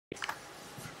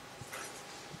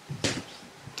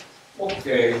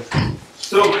Okay,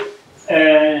 so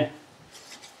this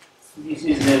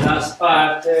is the last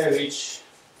part, which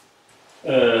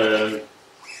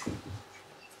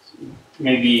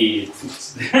maybe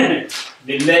it's the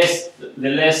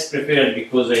less prepared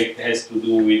because it has to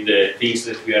do with the things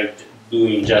that we are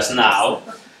doing just now.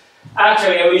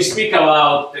 Actually, I will speak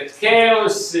about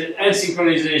chaos and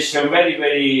synchronization, very,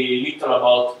 very little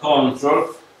about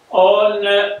control on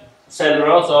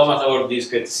cellular automata or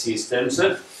discrete systems.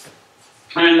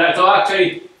 And so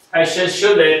actually, I shall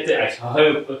show that, I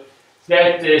hope,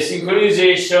 that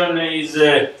synchronization is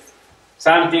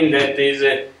something that is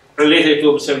related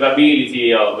to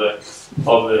observability of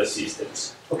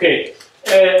systems. Okay,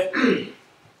 the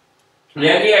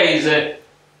idea is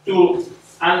to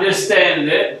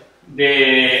understand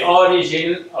the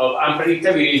origin of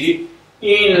unpredictability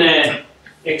in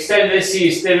extended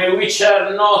systems which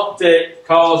are not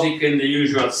caustic in the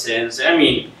usual sense. I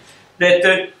mean,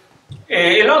 that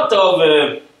a lot of,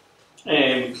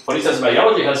 for instance,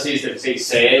 biological systems, say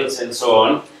cells and so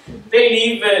on, they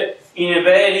live in a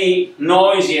very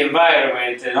noisy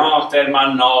environment,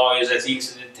 thermal noise,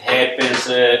 things that happens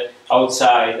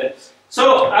outside.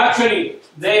 So actually,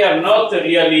 they are not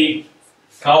really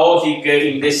chaotic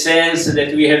in the sense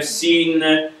that we have seen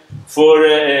for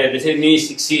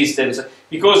deterministic systems,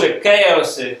 because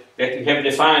chaos that we have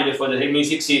defined for the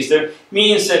deterministic system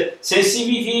means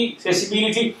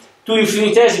sensibility to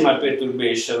infinitesimal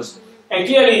perturbations. And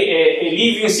clearly, a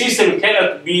living system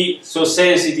cannot be so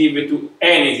sensitive to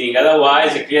anything,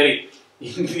 otherwise, clearly,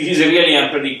 it is really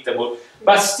unpredictable.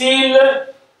 But still,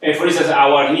 for instance,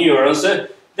 our neurons,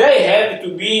 they have to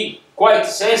be quite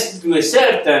sensitive to a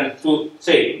certain,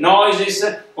 say, noises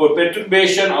or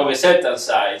perturbation of a certain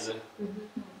size.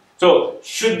 So,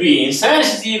 should be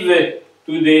insensitive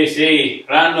to the, say,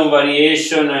 random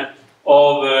variation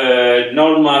of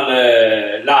normal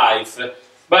life.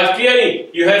 But clearly,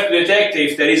 you have to detect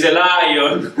if there is a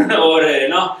lion or a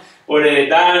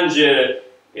danger.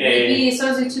 Maybe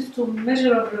sensitive to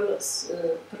measurable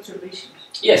perturbations.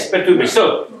 Yes, perturbation.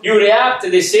 So you react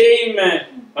the same.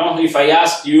 If I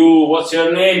ask you what's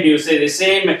your name, you say the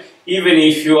same. Even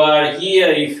if you are here,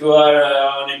 if you are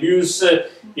on a bus,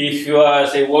 if you are,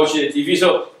 say, watching the TV.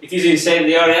 So it is insensitive.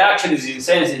 Your reaction is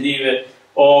insensitive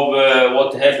of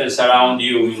what happens around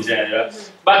you in general.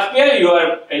 But here you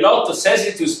are a lot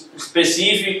sensitive to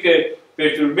specific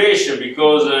perturbation,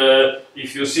 because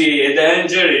if you see a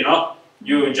danger,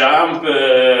 you jump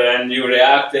and you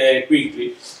react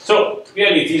quickly. So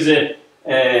clearly it is a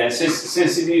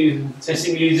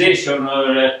sensibilization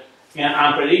or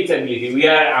unpredictability. We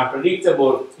are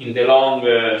unpredictable in the long,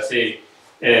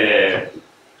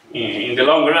 in the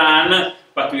long run,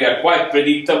 but we are quite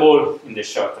predictable in the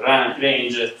short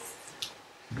range.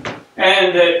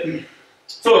 And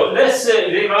so let's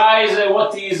revise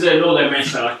what is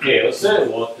low-dimensional chaos,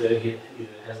 what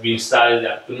has been studied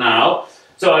up to now.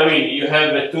 So I mean, you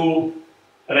have two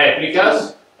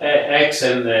replicas, x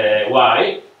and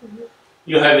y.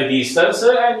 You have a distance,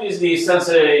 and this distance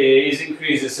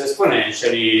increases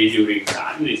exponentially during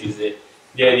time. This is the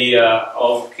idea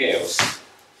of chaos.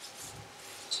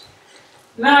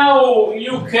 Now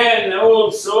you can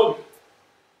also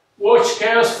watch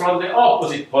chaos from the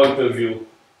opposite point of view.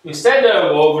 Instead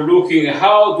of looking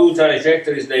how do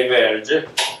trajectories diverge,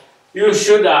 you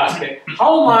should ask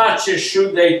how much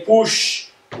should they push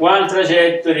one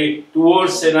trajectory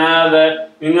towards another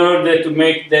in order to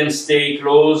make them stay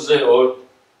close or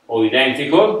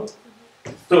identical.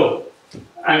 So,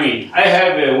 I mean, I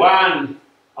have one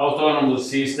autonomous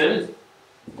system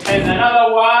and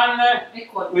another one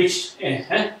which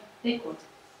Equal.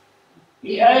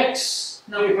 x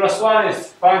plus 1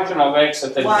 is function of x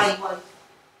at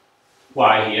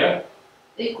y here.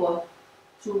 Equal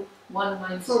to 1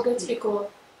 minus. So that's equal.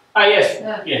 Ah, yes,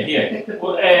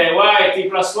 yeah. Y t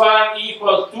plus 1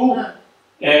 equal to,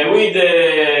 with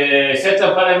a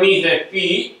certain parameter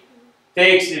p,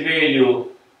 takes the value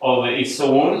of its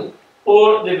own,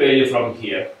 or the value from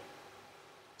here.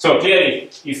 So clearly,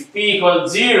 if p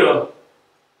equals 0,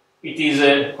 it is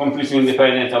completely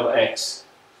independent of x.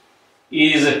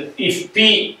 If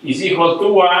p is equal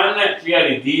to 1,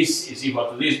 clearly this is equal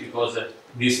to this, because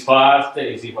this part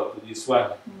is equal to this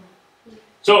one.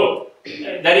 So,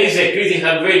 there is a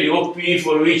critical value of p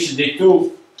for which the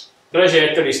two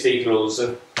trajectories stay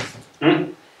closer.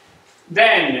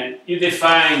 Then you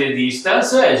define the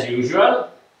distance as usual.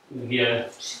 Here,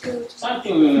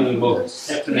 something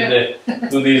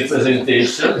happened to this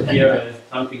presentation. Here,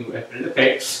 something happened.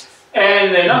 Okay,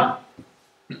 and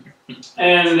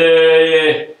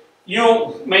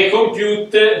you may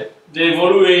compute the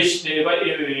evolution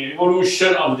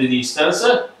of the distance.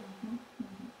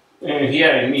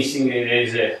 here I'm missing there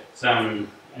is some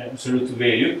absolute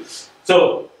value.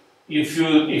 So if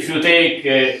you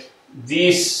take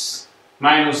this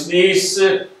minus this,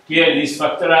 here this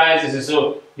factorizes,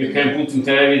 so you can put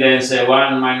into evidence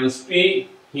 1 minus p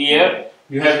here.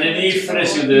 You have the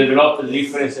difference, you develop the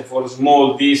difference for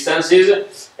small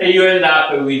distances, and you end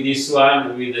up with this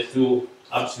one with the two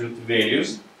absolute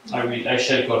values. I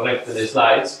shall correct the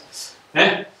slides.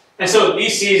 And so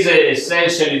this is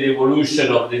essentially the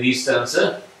evolution of the distance.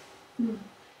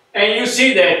 And you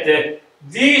see that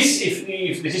this,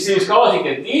 if the system is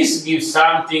chaotic, this gives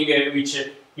something which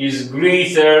is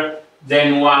greater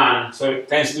than 1, so it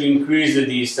tends to increase the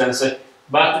distance,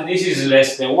 but this is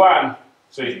less than 1,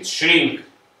 so it shrinks.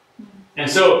 And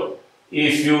so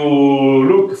if you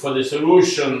look for the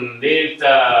solution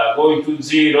delta going to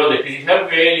 0, the critical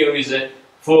value is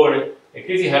for a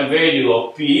critical value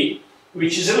of p,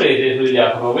 which is related to the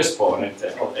Lyapunov exponent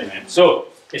of the map. So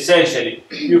essentially,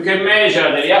 you can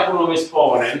measure the Lyapunov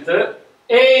exponent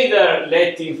either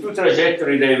letting two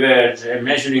trajectories diverge and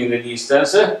measuring the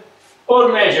distance, or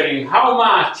measuring how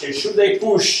much should I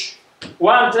push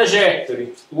one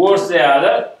trajectory towards the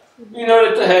other in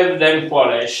order to have them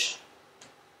coalesce.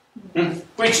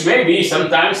 Which maybe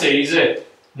sometimes is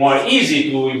more easy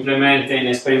to implement in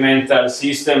experimental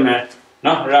system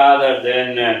rather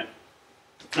than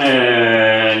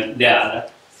the other.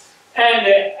 And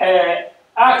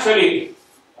actually,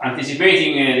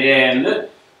 anticipating the end,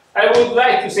 I would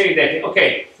like to say that,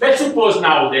 okay, let's suppose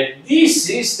now that this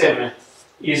system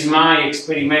is my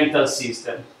experimental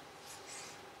system.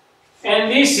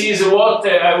 And this is what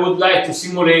I would like to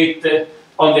simulate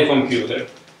on the computer.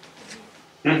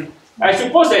 I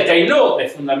suppose that I know the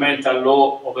fundamental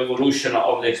law of evolution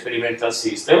of the experimental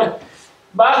system,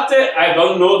 but I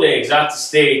don't know the exact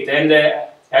state. And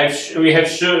we have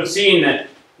seen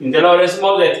in the Lorentz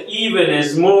model that even a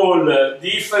small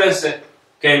difference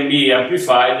can be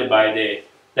amplified by the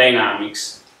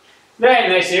dynamics.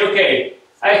 Then I say, okay,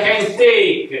 I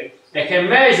can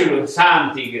measure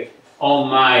something on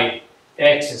my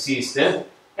X system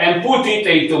and put it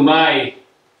into my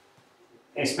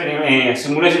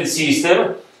simulated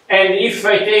system, and if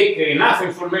I take enough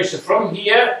information from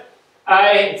here,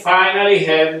 I finally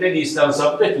have the distance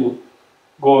of the two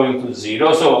going to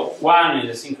 0. So one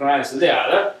is synchronized to the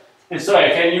other, and so I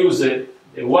can use the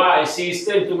Y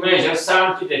system to measure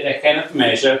something that I cannot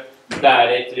measure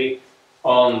directly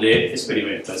on the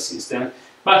experimental system.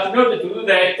 But in order to do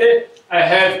that, I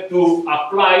have to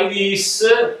apply this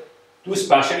to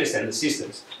spatially extended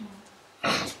systems.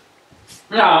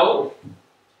 Now,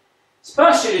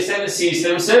 spatially extended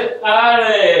systems are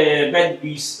a bad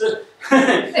beast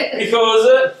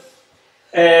because,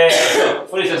 so,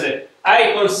 for instance,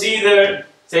 I consider,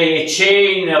 say, a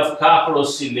chain of couple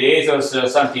oscillators or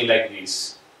something like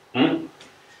this.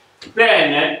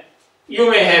 Then you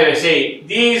may have, say,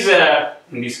 these,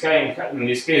 in this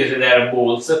case, they are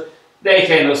bolts, they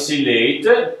can oscillate,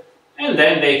 and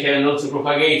then they can also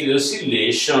propagate the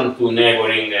oscillation to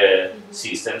neighboring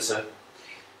systems.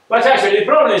 But actually, the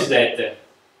problem is that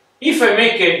if I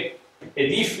make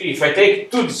if I take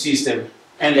two systems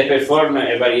and I perform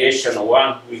a variation of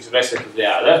one with respect to the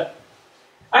other,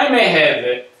 I may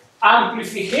have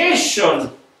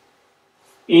amplification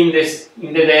in the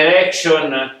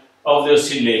direction of the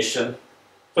oscillation.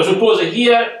 So suppose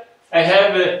here I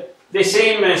have the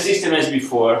same system as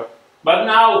before, but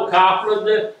now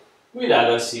coupled with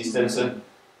other systems in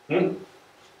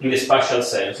the spatial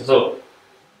sense. So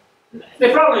the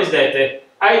problem is that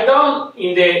I don't,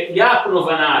 in the Lyapunov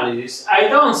analysis, I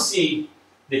don't see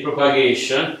the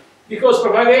propagation because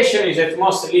propagation is at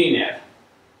most linear.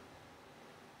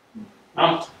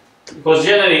 No? Because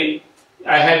generally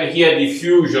I have here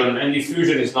diffusion, and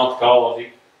diffusion is not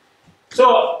chaotic.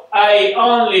 So I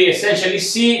only essentially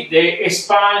see the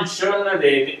expansion,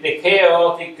 the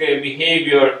chaotic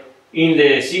behavior in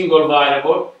the single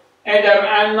variable, and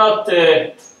I'm not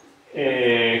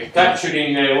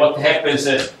capturing what happens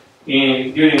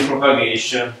during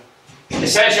propagation.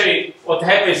 Essentially, what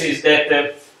happens is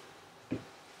that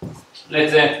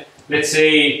let's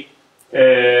say,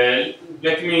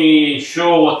 let me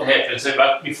show what happens.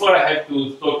 But before I have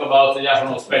to talk about the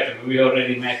Lyapunov spectrum, we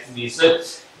already met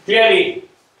this. Clearly,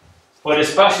 for a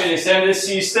spatially extended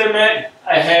system, I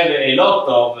have a lot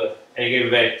of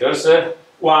eigenvectors,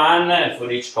 one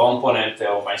for each component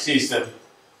of my system.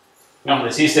 Now,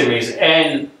 the system is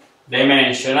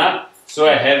n-dimensional, so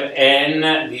I have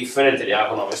n different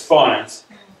Lyapunov exponents.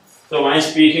 So I'm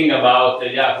speaking about the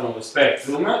Lyapunov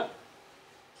spectrum,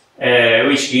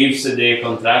 which gives the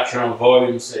contraction of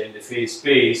volumes in the phase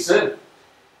space.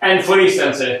 And for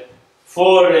instance,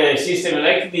 for a system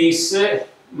like this,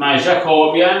 my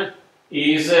Jacobian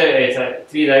is a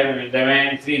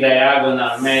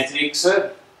three-diagonal matrix,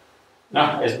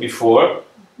 as before,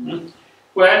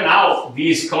 where now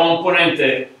this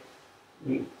component,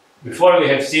 before we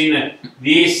have seen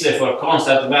this for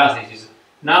constant matrices,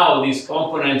 now this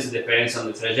component depends on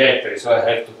the trajectory, so I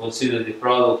have to consider the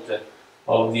product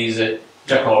of these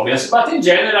Jacobians. But in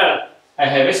general, I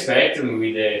have a spectrum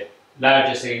with the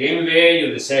largest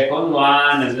eigenvalue, the second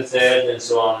one, and the third, and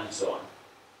so on and so on.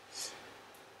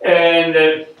 And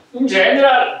in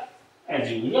general,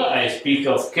 as usual, I speak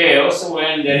of chaos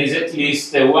when there is at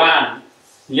least one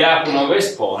Lyapunov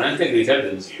exponent greater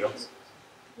than 0.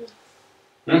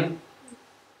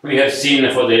 We have seen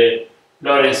for the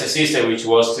Lorentz system, which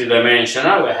was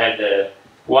three-dimensional, we had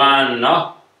one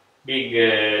big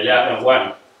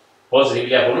one positive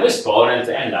Lyapunov exponent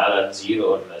and other 0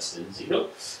 or less than 0.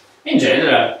 In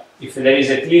general, if there is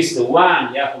at least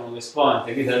one Lyapunov exponent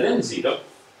greater than 0,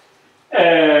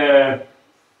 I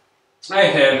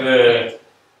have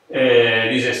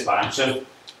this expansion.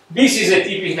 This is a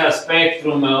typical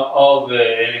spectrum of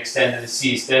an extended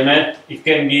system. It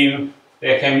can be,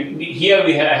 here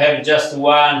I have just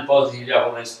one positive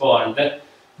Lyapunov exponent,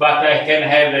 but I can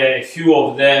have a few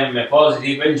of them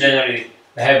positive, and generally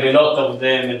I have a lot of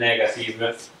them negative.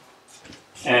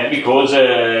 Because,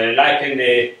 like in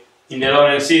the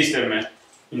Lorentz system,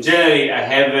 in generally I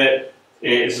have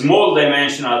a small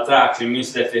dimensional attraction,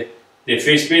 means that the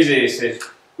phase space is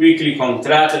quickly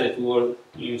contracted into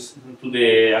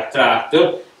the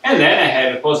attractor, and then I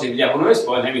have a positive Lyapunov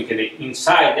exponent, I mean that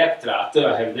inside the attractor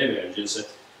I have divergence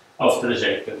of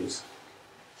trajectories.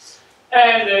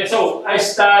 And so I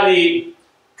study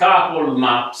coupled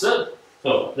maps,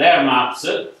 so their maps,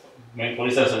 for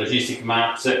instance logistic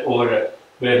maps or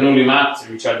Bernoulli maps,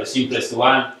 which are the simplest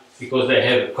one because they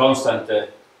have a constant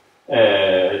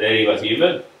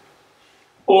derivative,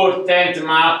 or tent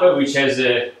map, which has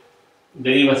a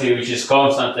derivative which is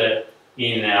constant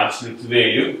in absolute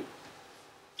value,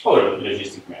 or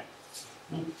logistic map.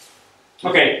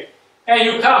 Okay, and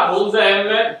you couple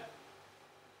them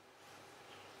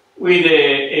with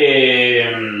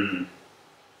a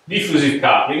diffusive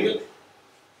coupling.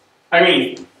 I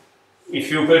mean, if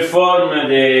you perform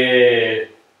the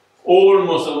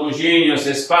almost homogeneous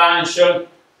expansion,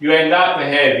 you end up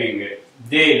having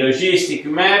the logistic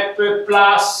map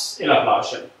plus a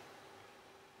Laplacian.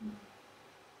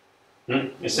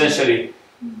 Essentially,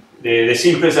 the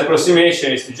simplest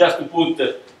approximation is just to put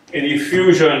a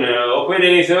diffusion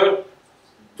operator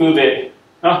to the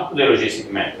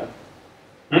logistic map.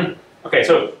 Okay,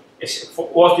 so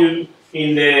what you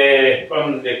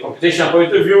from the computational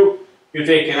point of view, you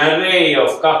take an array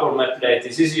of coupled map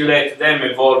lattices, you let them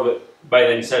evolve by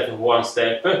themselves in one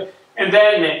step, and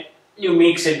then you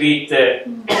mix a bit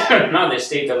the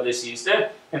state of the system,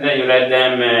 and then you let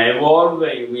them evolve,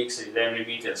 and you mix them a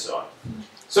bit, and so on.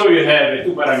 So you have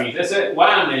two parameters.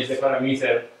 One is the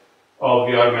parameter of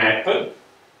your map,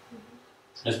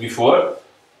 as before,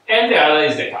 and the other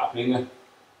is the coupling.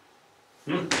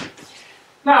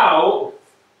 Now,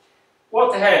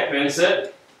 what happens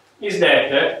is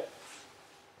that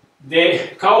the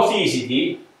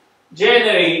chaoticity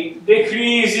generally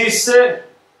decreases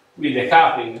with the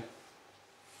coupling.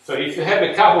 So if you have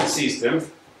a coupled system,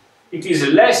 it is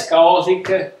less chaotic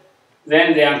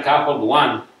than the uncoupled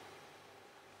one,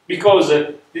 because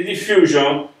the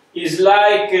diffusion is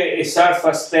like a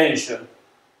surface tension.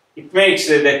 It makes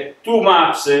the two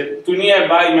maps, two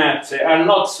nearby maps, are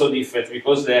not so different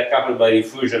because they are coupled by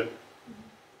diffusion.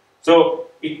 So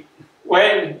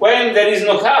when there is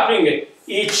no coupling,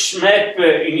 each map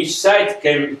in each site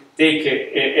can take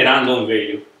a random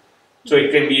value. So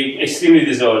it can be extremely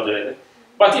disordered.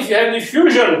 But if you have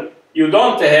diffusion, you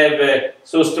don't have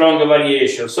so strong a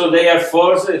variation. So they are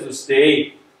forced to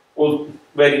stay all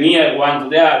very near one to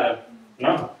the other.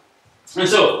 No? And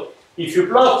so, if you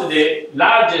plot the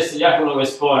largest Lyapunov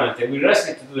exponent with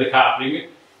respect to the coupling,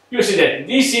 you see that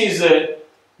this is the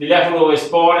Lyapunov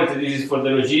exponent, this is for the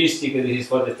logistic, this is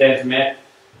for the tent map.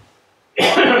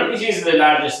 This is the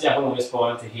largest Lyapunov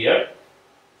exponent here.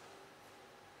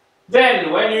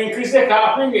 Then, when you increase the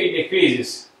coupling, it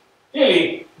decreases.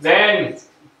 Really, then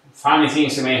funny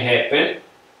things may happen,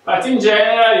 but in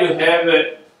general, you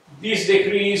have this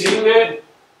decreasing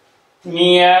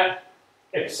near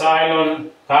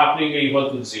epsilon coupling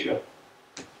equal to 0.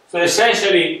 So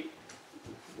essentially,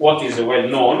 what is well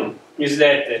known is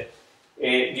that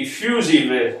a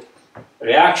diffusive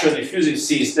reaction diffusive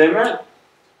system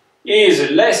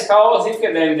is less chaotic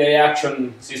than the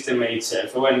reaction system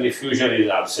itself when diffusion is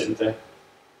absent.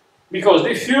 Because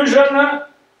diffusion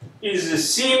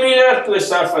is similar to a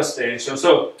surface tension.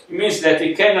 So it means that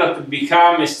it cannot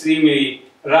become extremely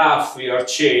rough, your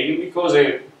chain, because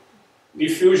a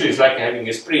diffusion is like having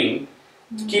a spring.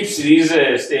 It keeps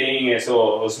this staying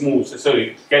so smooth, so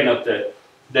it cannot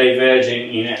diverge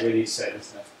in every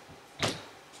sense.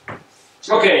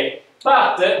 Okay,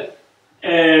 but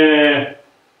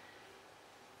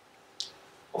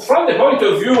from the point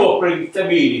of view of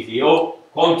predictability, of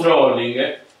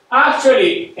controlling,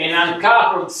 actually an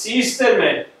uncoupled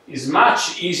system is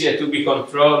much easier to be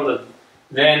controlled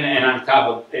than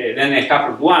a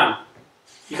coupled one.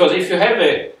 Because if you have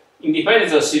an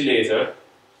independent oscillator,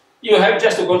 you have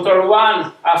just to control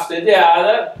one after the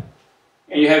other,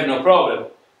 and you have no problem.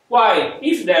 Why?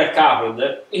 If they are coupled,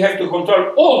 you have to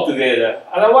control all together.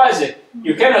 Otherwise,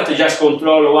 you cannot just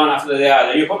control one after the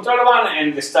other. You control one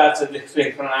and it starts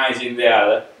synchronizing the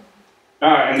other.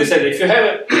 Understand? If you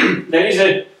have, there is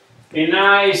a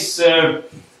nice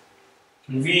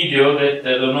video that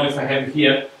I don't know if I have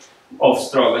here of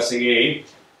Strogas again,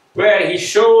 where he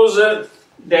shows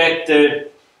that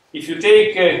if you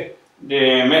take the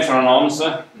metronomes,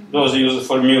 those used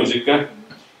for music,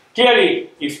 clearly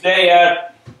if they are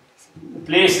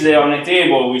placed on a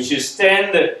table which is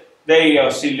stand, they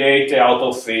oscillate out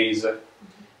of phase.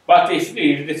 But if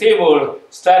the table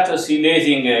starts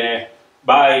oscillating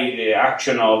by the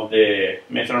action of the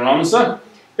metronomes,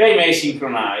 they may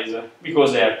synchronize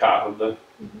because they are coupled.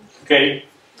 Okay?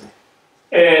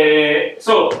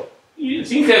 So you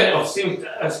think of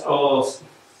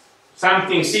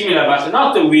something similar, but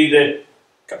not with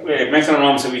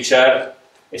metronomes which are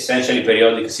essentially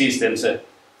periodic systems,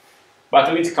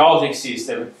 but with chaotic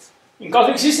systems. In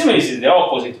chaotic systems, it is the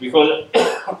opposite, because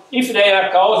if they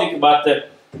are chaotic but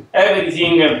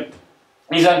everything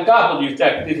is uncoupled, you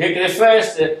take the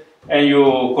first and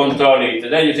you control it,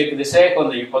 then you take the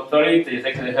second, you control it, you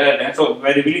take the third, and so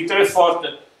with the little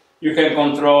effort you can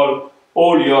control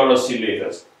all your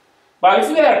oscillators. But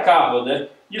if they are coupled,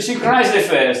 you synchronize the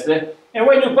first, and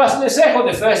when you pass the second,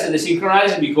 the first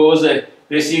desynchronize because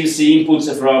receives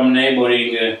inputs from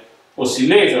neighboring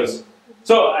oscillators.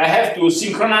 So I have to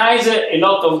synchronize a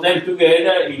lot of them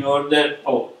together in order,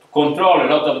 or control a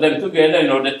lot of them together in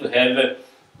order to have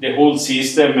the whole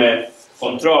system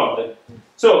controlled.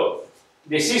 So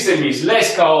the system is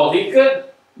less chaotic,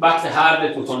 but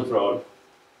harder to control.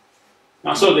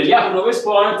 Now, so the Lyapunov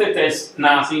exponent tells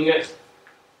nothing,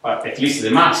 but at least the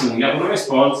maximum Lyapunov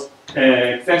response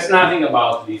tells nothing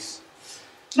about this.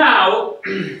 Now,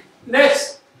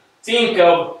 let's think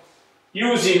of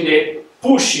using the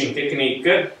pushing technique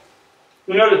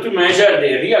in order to measure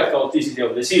the real chaoticity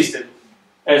of the system,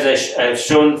 as I have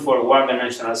shown for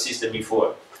one-dimensional system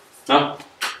before. No?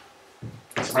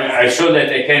 I showed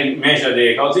that I can measure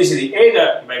the chaoticity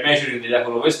either by measuring the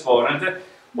Lyapunov exponent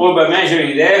or by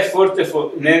measuring the effort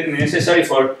necessary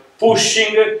for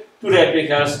pushing two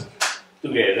replicas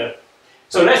together.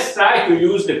 So let's try to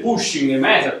use the pushing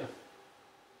method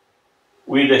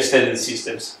with extended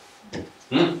systems.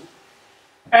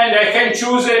 And I can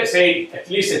choose, say, at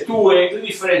least two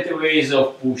different ways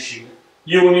of pushing.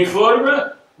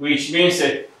 Uniform, which means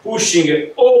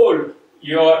pushing all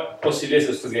your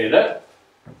oscillators together.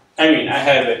 I mean, I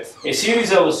have a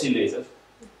series of oscillators,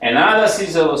 another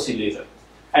series of oscillators.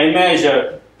 I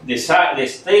measure the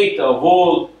state of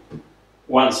all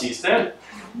one system,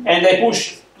 and I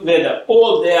push together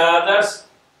all the others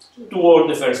toward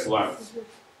the first one.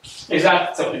 So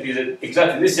it is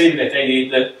exactly the same that I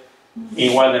did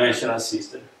in one-dimensional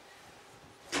system.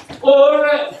 Or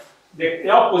the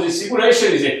opposite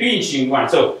simulation is a pinching one.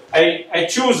 So I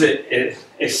choose a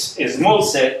small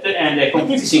set and I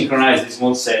completely synchronize the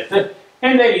small set,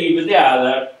 and I leave the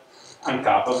other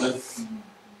uncoupled,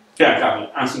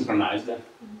 unsynchronized.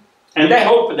 And I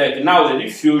hope that now the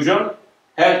diffusion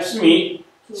helps me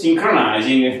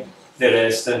synchronizing the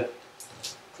rest.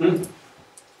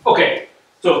 Okay,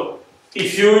 so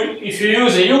if you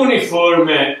use a uniform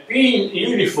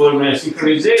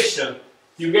synchronization,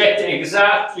 you get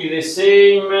exactly the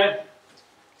same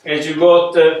as you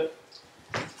got in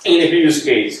the previous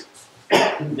case.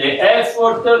 The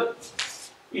effort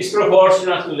is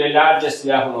proportional to the largest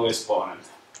Lyapunov exponent.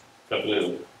 To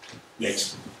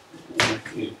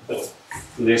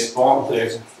the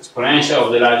exponential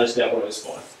of the largest Lyapunov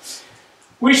exponent.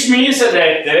 Which means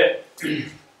that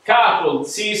coupled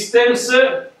systems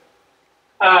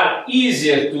are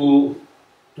easier to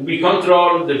be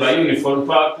controlled by uniform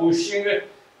pushing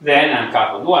than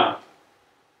uncoupled one.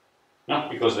 No?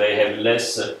 Because they have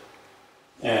less,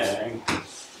 the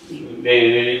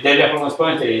Lyapunov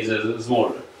exponent is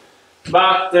smaller.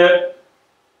 But the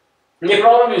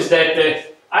problem is that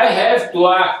I have to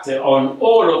act on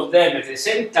all of them at the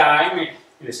same time,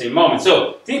 in the same moment.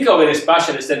 So think of a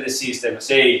spatial extended system.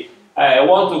 Say, I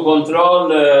want to control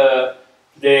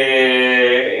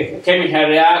the chemical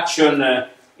reaction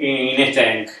in a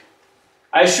tank.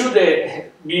 I should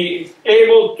be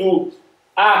able to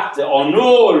act on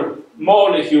all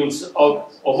molecules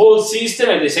of all system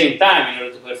at the same time in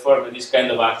order to perform this kind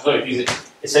of action. So it is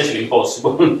essentially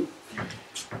impossible.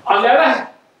 On the other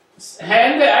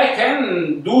hand, I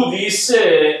can do this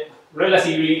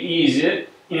relatively easy,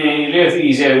 in a relatively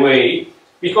easier way,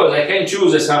 because I can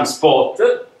choose some spot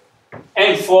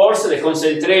and force the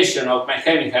concentration of my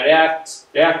chemical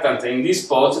reactant in this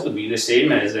spot to be the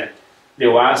same as the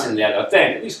ones in the other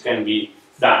tank. This can be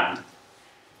done.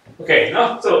 Okay,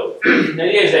 no? So the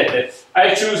idea is that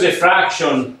I choose a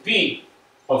fraction p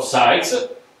of sites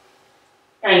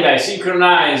and I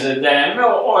synchronize them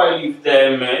or I leave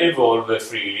them evolve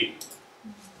freely.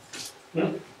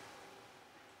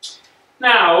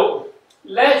 Now,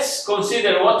 let's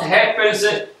consider what happens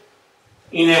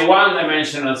in a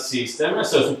one-dimensional system.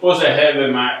 So suppose I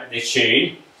have the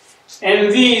chain,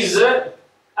 and these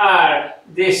are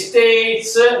the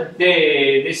states,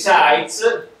 the sites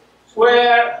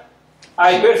where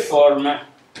I perform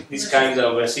this kind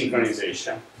of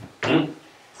synchronization.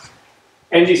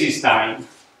 And this is time.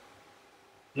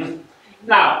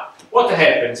 Now, what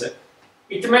happens?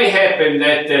 It may happen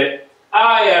that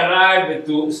I arrive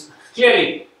to,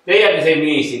 clearly they are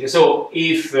deterministic, so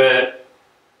if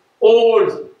all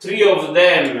three of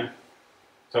them,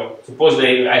 so suppose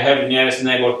I have nearest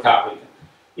neighbor coupled,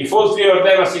 if all three of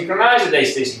them are synchronized, they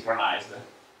stay synchronized.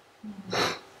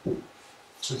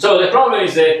 So the problem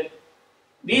is that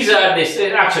these are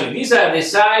the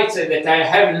sites that I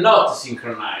have not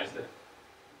synchronized.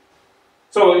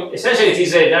 So essentially it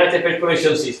is a direct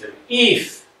percolation system.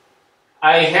 If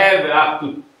I have up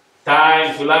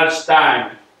to large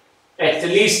time, at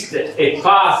least a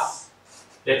path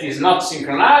that is not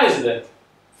synchronized,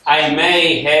 I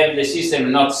may have the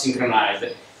system not synchronized.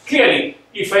 Clearly,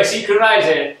 if I synchronize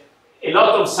a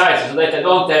lot of sites so that I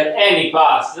don't have any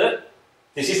path,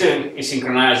 the system is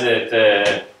synchronized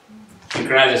at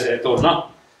all, no?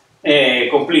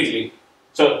 Completely.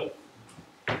 So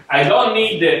I don't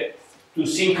need to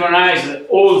synchronize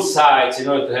all sites in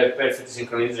order to have perfect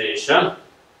synchronization.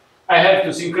 I have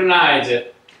to synchronize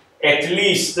at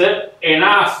least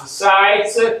enough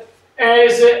sites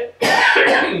as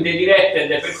in the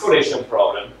directed percolation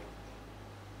problem.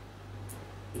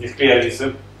 Is it clear, this?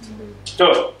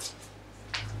 So,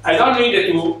 I don't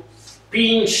need to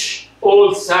pinch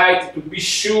all sites to be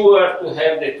sure to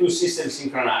have the two systems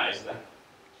synchronized.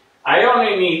 I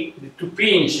only need to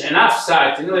pinch enough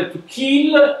sites in order to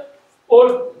kill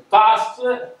all paths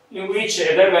in which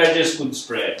a divergence could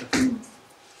spread.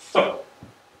 So,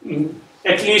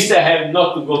 at least I have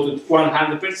not to go to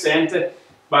 100%,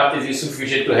 but it is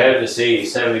sufficient to have, say,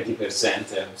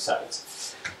 70% of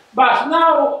sites. But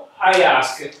now I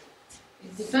ask. It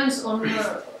depends on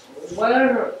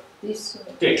where this.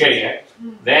 Okay,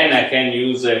 then I can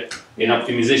use an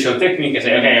optimization technique and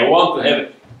say, okay, I want to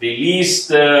have the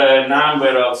least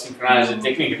number of synchronized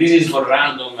technique. This is for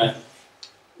random,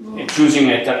 choosing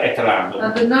at random.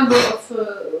 And the number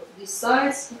of these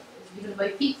sites is given by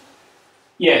p.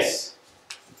 Yes,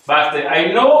 but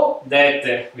I know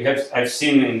that I've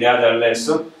seen in the other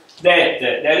lesson that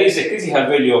there is a critical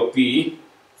value of p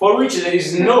for which there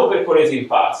is no percolating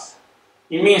path.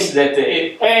 It means that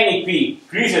any p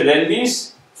greater than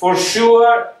this for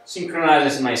sure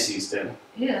synchronizes my system.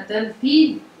 Yeah, then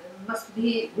p must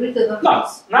be greater than No,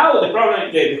 this. now the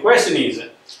problem, the question is,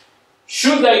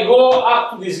 should I go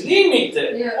up to this limit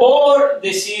or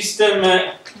the system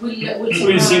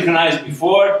will synchronize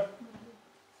before?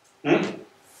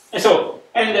 And so,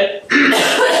 I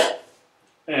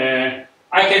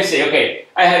can say, okay,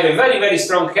 I have a very, very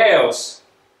strong chaos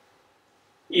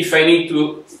if I need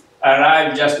to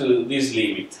arrive just to this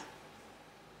limit.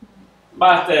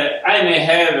 But I may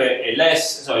have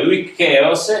a weak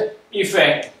chaos if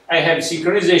I have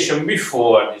synchronization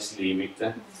before this limit.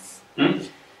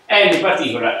 And in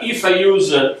particular, if I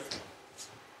use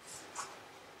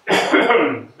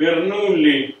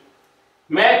Bernoulli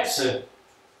maps,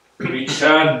 which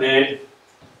are the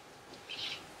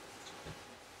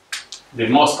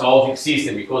most chaotic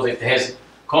system because it has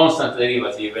constant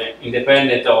derivative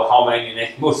independent of how many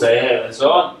neighbors I have and so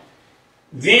on.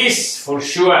 This for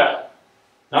sure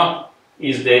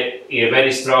is a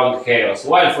very strong chaos.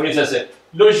 While for instance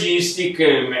logistic,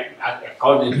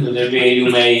 according to the value,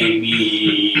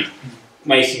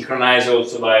 may synchronize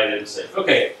also by themselves.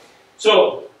 Okay,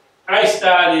 so I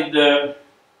studied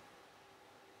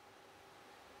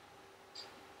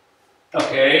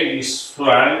Okay, this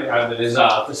one are the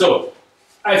result. So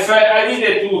I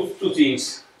did two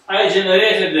things. I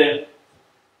generated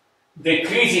the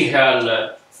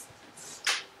critical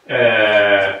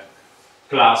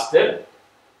cluster,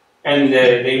 and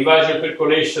the invariant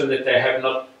percolation that I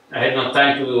had not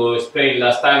time to explain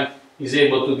last time is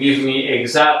able to give me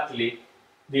exactly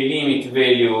the limit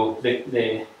value,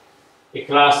 the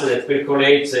cluster that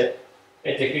percolates at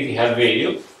a critical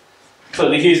value. So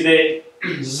this is the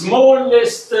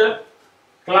smallest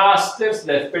clusters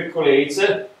that percolates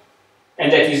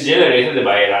and that is generated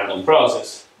by a random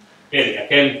process. Okay, I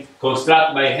can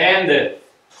construct by hand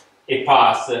a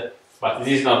path, but it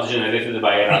is not generated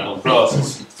by a random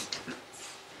process.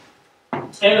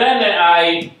 And then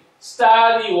I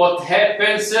study what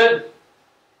happens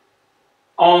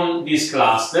on this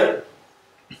cluster,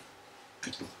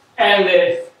 and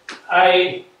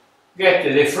I get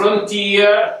the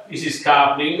frontier. This is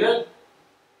coupling,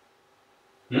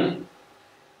 and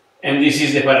this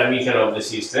is the parameter of the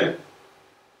system,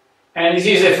 and this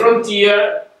is the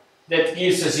frontier that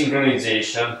gives a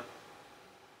synchronization.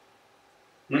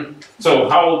 So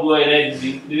how do I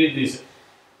read this?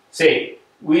 Say,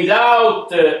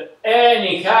 without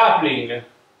any coupling,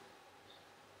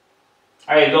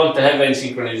 I don't have any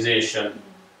synchronization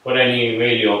for any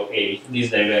value of A. This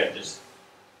diverges.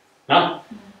 No?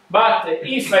 But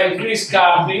if I increase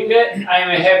coupling, I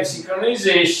may have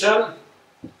synchronization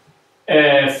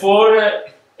for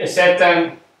a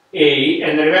certain A,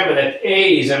 and remember that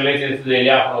A is related to the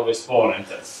Lyapunov exponent.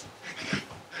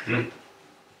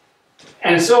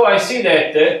 And so I see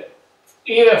that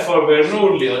either for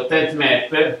Bernoulli or tent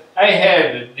map, I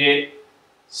have the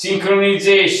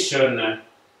synchronization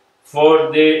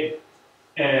for the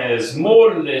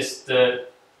smallest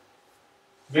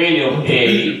value of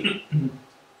A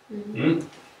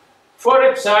for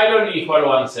epsilon equal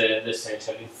 1/3,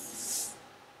 essentially.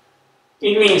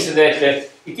 It means that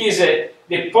it is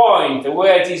the point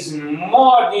where it is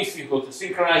more difficult to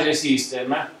synchronize a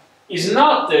system is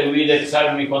not with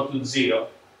epsilon equal to 0.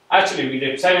 Actually, with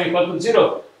epsilon equal to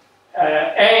 0,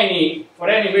 for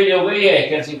any value of A, I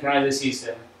can synchronize the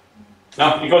system.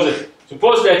 No? Because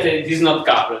suppose that it is not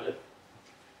coupled.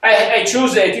 I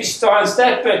choose at each one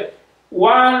step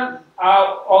 1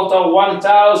 out of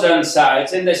 1,000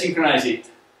 sites, and I synchronize it.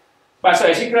 But so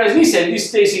I synchronize this, and this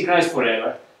stays synchronized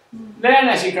forever. Then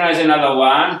I synchronize another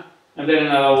one, and then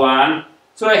another one,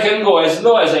 so I can go as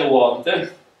low as I want,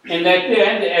 and at the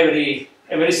end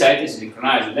every site is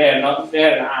synchronized. They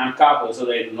are uncoupled, so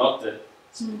they do not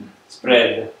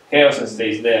spread. Chaos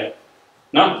stays there.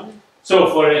 No? So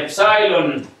for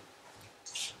epsilon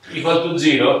equal to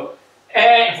 0,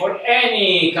 for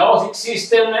any chaotic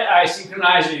system, I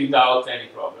synchronize it without any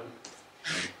problem.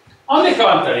 On the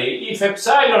contrary, if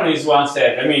epsilon is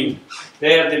 1/3, I mean,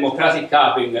 they are democratic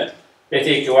coupling, they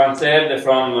take 1/3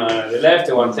 from the left,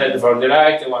 1/3 from the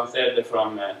right, 1/3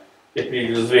 from the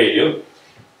previous value.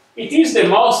 It is the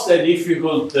most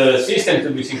difficult system to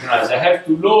be synchronized. I have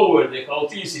to lower the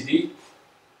chaoticity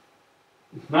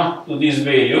to this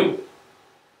value,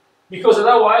 because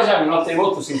otherwise I'm not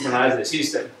able to synchronize the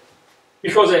system.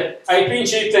 Because I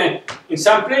pinch it in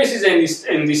some places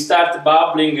and it starts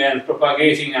bubbling and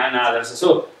propagating in others. So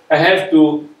I have to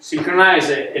synchronize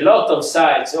a lot of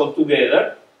sites all together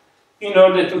in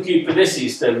order to keep the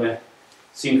system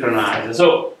synchronized.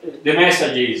 So the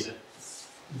message is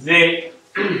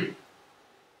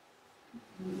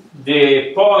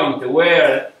the point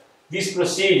where this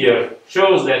procedure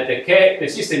shows that the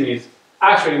system is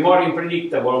actually more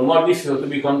unpredictable, more difficult to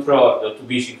be controlled or to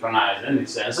be synchronized in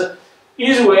this sense,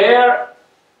 is where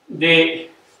the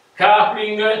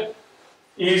coupling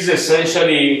is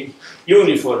essentially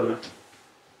uniform.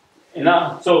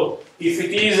 So if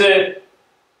it is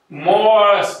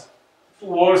more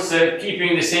towards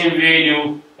keeping the same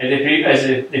value as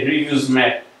the previous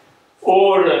map,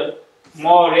 or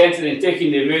more oriented in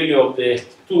taking the value of the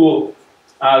two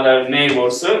other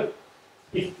neighbors,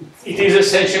 it is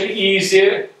essentially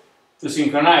easier to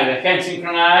synchronize. I can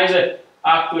synchronize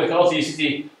up to a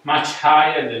chaoticity much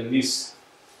higher than this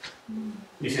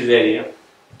is area.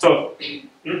 So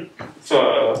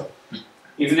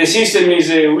if the system is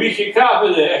weakly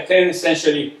coupled, I can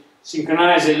essentially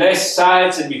synchronize less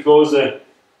sites, because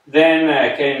then I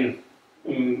can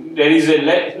there is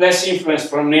less influence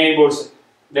from neighbors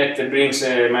that brings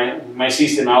my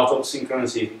system out of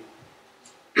synchronicity.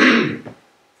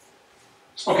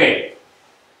 Okay,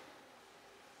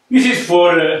 this is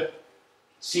for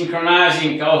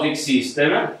synchronizing chaotic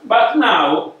system, but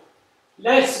now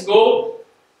let's go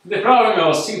to the problem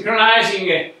of synchronizing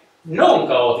a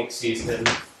non-chaotic system.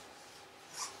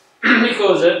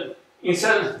 Because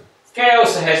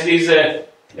chaos has this,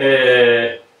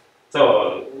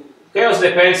 so chaos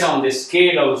depends on the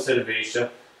scale of observation.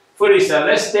 For instance,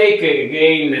 let's take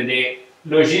again the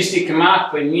logistic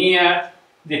map near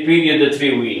the period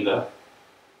 3 window,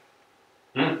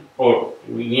 or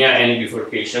near any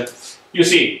bifurcation. You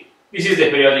see, this is the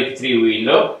periodic 3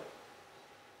 window.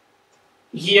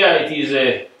 Here it is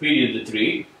a period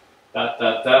 3, ta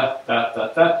ta ta ta ta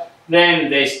ta. Then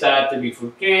they start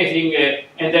bifurcating,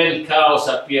 and then chaos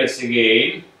appears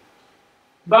again.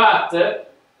 But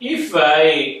if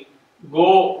I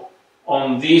go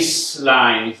on this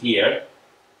line here,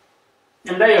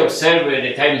 and I observe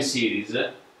the time series, I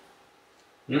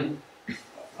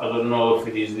don't know if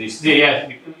it is this. Yeah,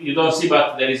 you don't see,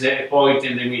 but there is a point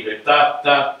in the middle. Ta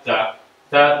ta ta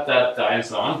ta ta ta, and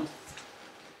so on.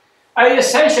 I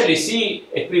essentially see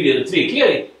a period 3.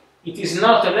 Clearly, it is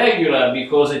not regular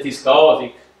because it is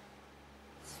chaotic,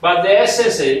 but the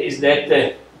essence is that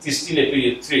it is still a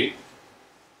period 3.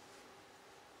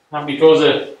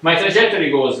 Because my trajectory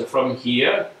goes from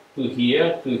here to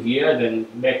here to here, then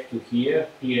back to here,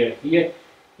 here, here.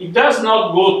 It does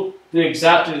not go to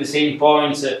exactly the same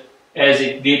points as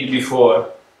it did before,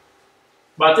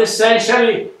 but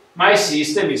essentially my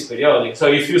system is periodic.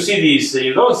 So if you see this,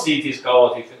 you don't see it is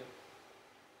chaotic.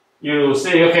 You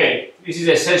say, okay, this is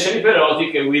essentially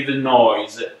periodic with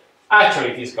noise.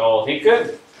 Actually, it is chaotic,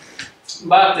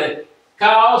 but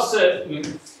chaos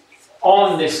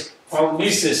on this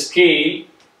scale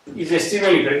is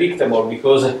extremely predictable,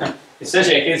 because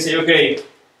essentially I can say, okay,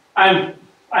 I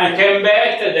can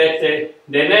bet that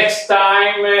the next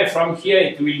time from here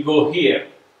it will go here.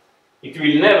 It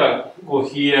will never go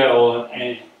here or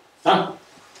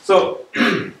so.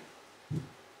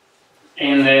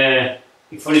 And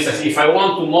for instance, if I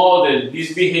want to model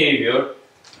this behavior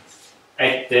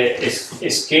at a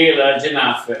scale large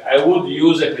enough, I would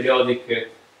use a periodic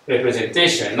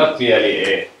representation, not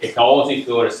clearly a chaotic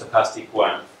or a stochastic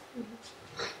one.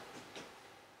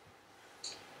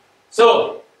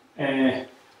 So,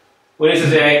 for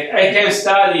instance, I can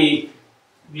study,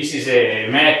 this is a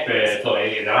map, so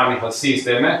a dynamical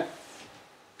system,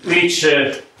 which,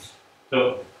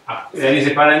 there is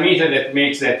a parameter that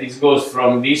makes that it goes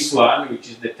from this one, which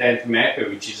is the 10th map,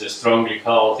 which is strongly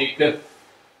chaotic,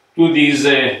 to this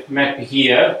map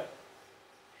here,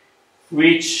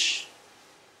 which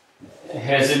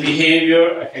has a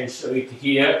behavior, I can show it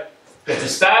here, that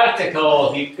starts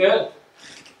chaotic,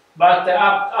 but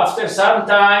after some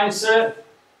times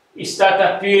it starts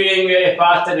appearing a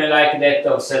pattern like that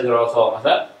of cellular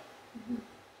automata.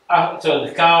 So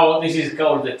the chaos, this is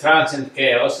called the transient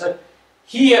chaos.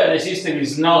 Here the system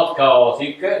is not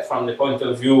chaotic from the point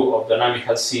of view of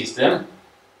dynamical system,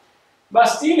 but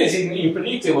still is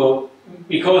unpredictable,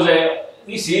 because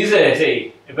this is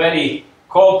a very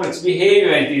complex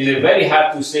behavior, and it is very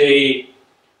hard to say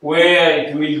where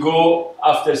it will go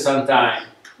after some time.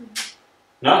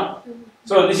 No?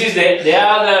 So this is the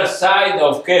other side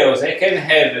of chaos. I can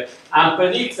have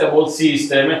unpredictable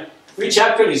system which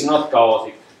actually is not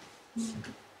chaotic.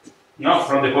 No?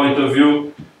 From the point of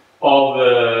view of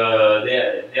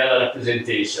the other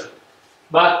representation.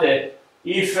 But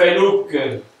if I look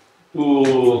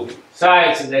to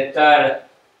sites that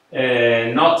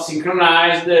are not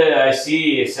synchronized, I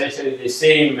see essentially the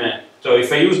same. So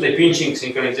if I use the pinching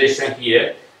synchronization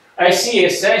here, I see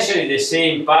essentially the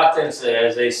same patterns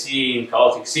as I see in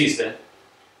chaotic system.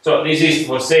 So this is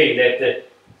for saying that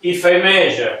if I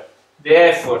measure the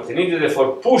effort needed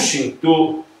for pushing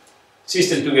two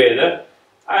systems together,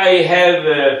 I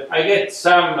get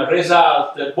some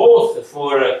result both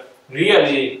for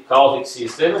really chaotic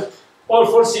systems or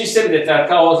for systems that are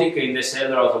chaotic in the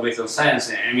cellular automation sense.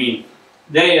 I mean,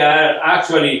 they are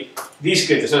actually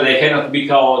discrete, so they cannot be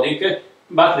chaotic,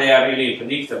 but they are really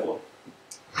predictable.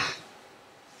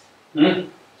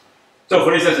 So,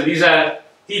 for instance, these are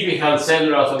typical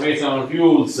cellular automation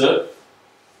rules.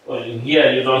 In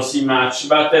here you don't see much,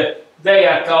 but they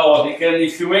are chaotic, and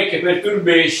if you make a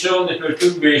perturbation, the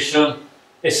perturbation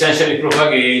essentially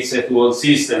propagates to all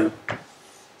system.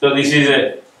 So this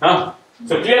is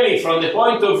so clearly, from the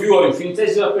point of view of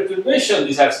infinitesimal perturbation,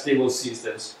 these are stable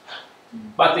systems.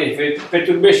 But if a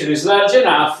perturbation is large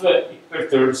enough, it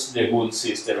perturbs the whole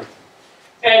system.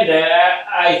 And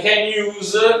I can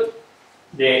use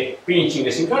the pinching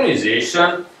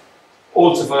synchronization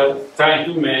also for trying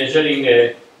to measuring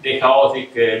the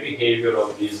chaotic behavior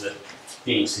of these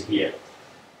things here.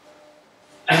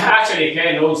 Actually, I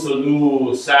can also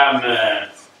do some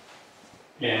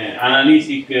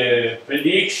analytic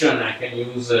prediction. I can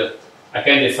use, I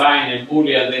can define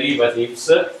Boolean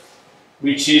derivatives,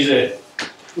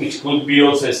 which could be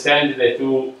also extended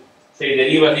to say,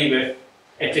 derivative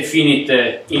at a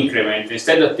finite increment.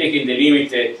 Instead of taking the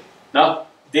limit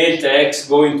delta x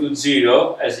going to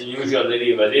 0 as the usual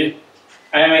derivative,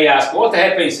 I may ask, what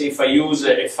happens if I use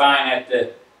a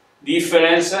finite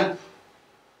difference?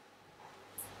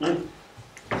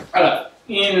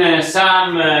 In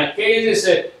some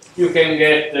cases, you can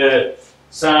get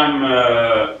some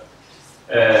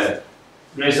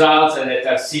results that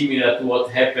are similar to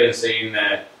what happens in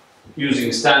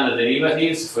using standard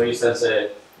derivatives. For instance,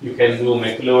 you can do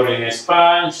Maclaurin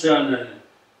expansion.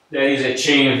 There is a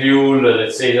chain rule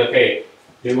that says, okay,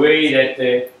 the way that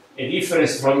a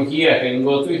difference from here can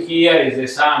go to here is the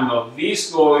sum of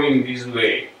this going this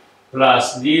way,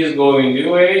 plus this going this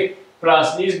way,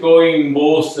 plus this going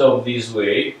both of this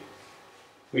way,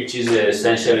 which is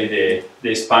essentially the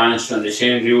expansion, the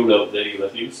chain rule of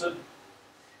derivatives.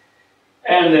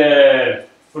 And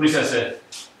for instance,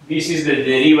 this is the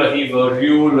derivative of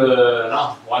rule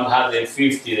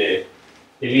 150, the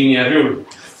linear rule.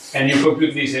 And you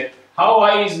compute this. How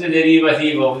is the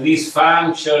derivative of this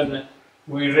function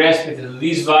with respect to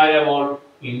this variable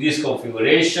in this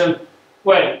configuration?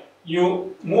 Well,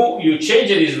 you change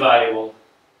this variable,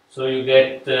 so you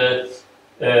get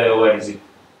where is it?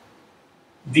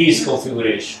 This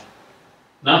configuration.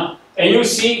 No? And you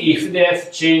see if the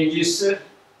f changes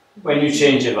when you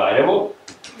change a variable.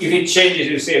 If it changes,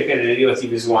 you say, okay, the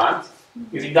derivative is 1.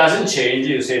 If it doesn't change,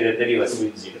 you say the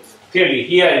derivative is 0. Clearly,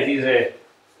 here it is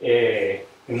a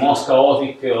most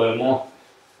chaotic or more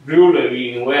rule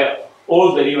where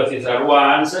all derivatives are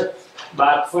 1s,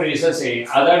 but for instance, in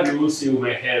other rules, you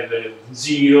may have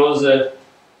 0s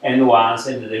and 1s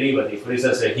in the derivative. For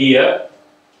instance, here,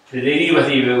 the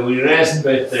derivative with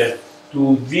respect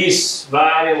to this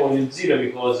variable is 0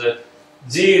 because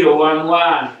 0, 1,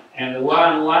 1 and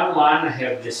 1, 1, 1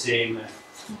 have the same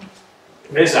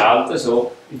result,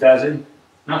 so it doesn't,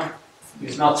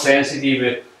 it's not sensitive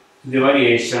to the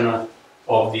variation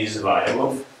of this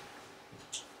variable.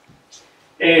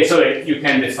 So you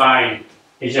can define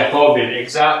a Jacobian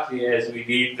exactly as we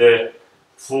did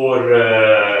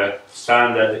for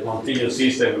standard continuous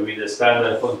system with the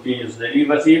standard continuous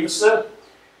derivatives.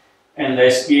 And I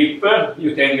skip,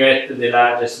 you can get the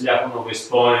largest Lyapunov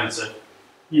exponents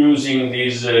using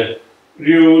this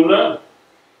rule.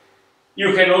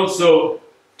 You can also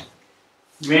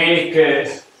make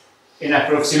an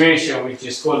approximation which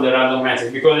is called the random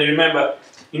metric, because remember,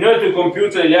 in order to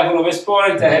compute the Lyapunov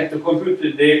exponent, I have to compute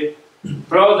the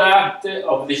product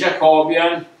of the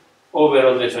Jacobian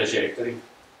over the trajectory.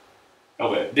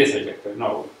 Over the trajectory,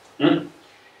 no. And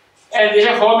the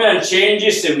Jacobian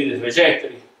changes with the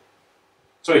trajectory.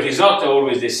 So it is not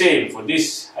always the same. For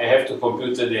this, I have to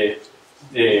compute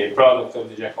the product of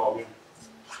the Jacobian.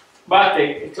 But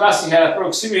a classical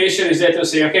approximation is that to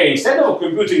say, okay, instead of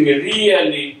computing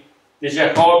really the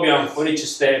Jacobian for each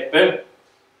step,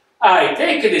 I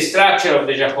take the structure of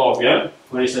the Jacobian.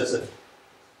 For instance,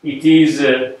 it is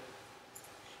a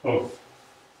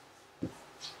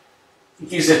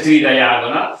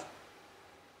three-diagonal,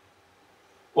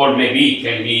 or maybe it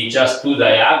can be just two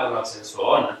diagonals and so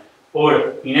on.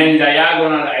 Or in any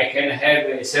diagonal, I can have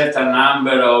a certain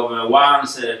number of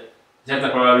ones, a certain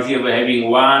probability of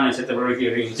having 1, a certain probability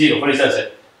of having 0. For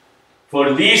instance,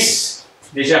 for this,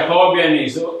 the Jacobian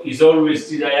is always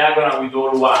the diagonal with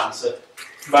all ones.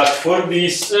 But for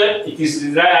this, it is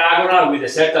the diagonal with a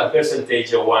certain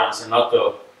percentage of ones, and not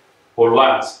all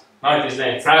ones. Now it is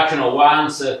the fraction of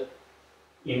ones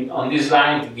on this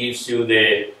line. It gives you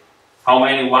how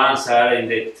many ones are in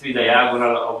the three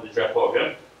diagonal of the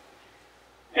Jacobian.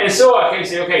 And so I can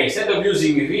say, okay, instead of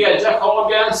using real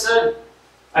Jacobians,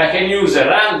 I can use a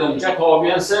random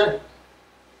Jacobians,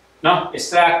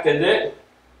 extracted,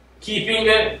 keeping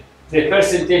the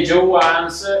percentage of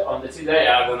ones on the three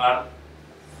diagonal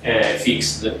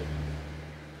fixed.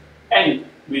 And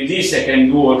with this I can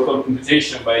do all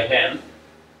computation by hand.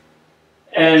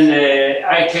 And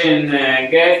I can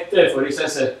get, for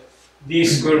instance,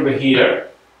 this curve here,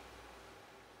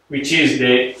 which is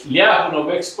the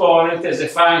Lyapunov exponent as a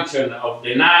function of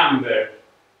the number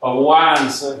of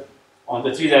ones on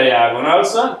the three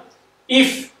diagonals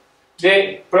if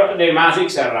the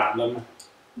matrix are random.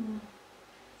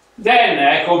 Then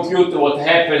I compute what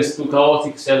happens to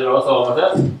chaotic cellular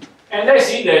automata, and I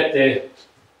see that the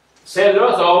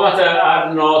cellular automata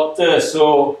are not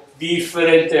so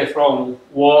different from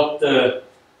what the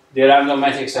random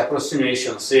matrix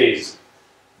approximation says.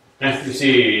 And you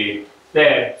see,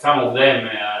 there, some of them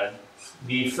are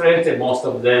different, most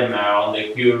of them are on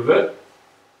the curve,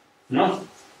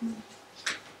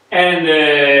 and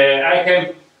I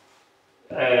can,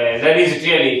 that is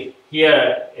clearly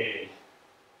here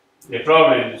the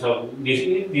problem, so this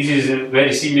is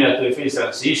very similar to a phase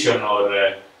transition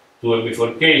or to a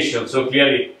bifurcation. So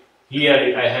clearly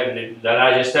here I have the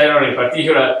largest error. In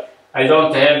particular, I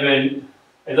don't have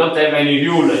any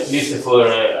rule, at least for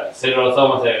cellular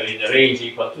automata with the range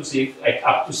equal to 6,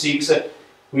 up to 6,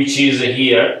 which is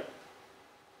here.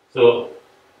 So,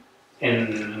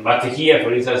 but here,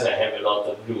 for instance, I have a lot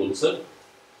of rules.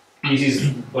 This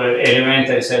is for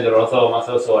elementary cellular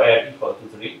automata, so R equal to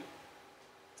 3.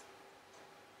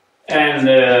 And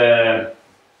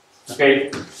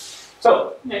okay,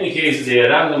 so in any case, the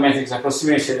random matrix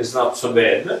approximation is not so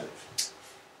bad.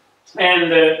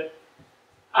 And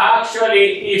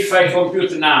actually, if I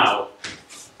compute now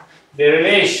the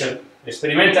relation, the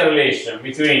experimental relation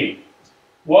between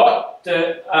what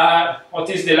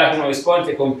is the Lyapunov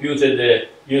exponent computed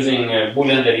using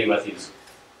Boolean derivatives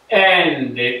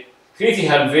and the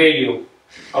critical value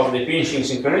of the pinching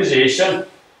synchronization,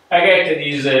 I get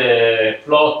this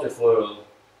plot for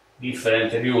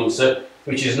different rules,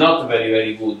 which is not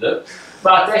very good.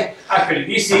 But actually,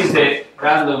 this is the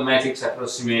random matrix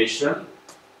approximation.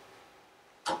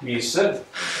 This,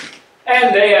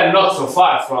 and they are not so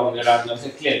far from the random.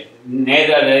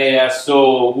 Neither they are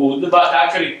so good, but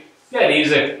actually there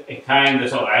is a kind of,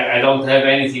 so I don't have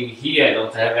anything here, I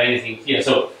don't have anything here.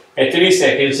 So at least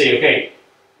I can say, okay,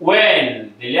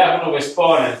 when the Lyapunov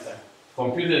exponent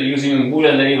computed using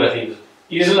Boolean derivatives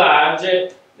is large,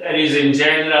 there is in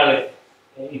general,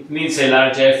 it needs a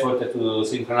large effort to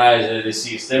synchronize the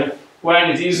system.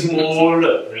 When it is small,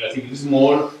 relatively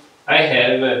small, I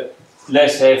have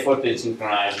less effort in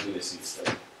synchronizing the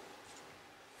system.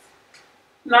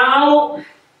 Now,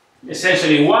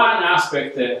 essentially one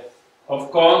aspect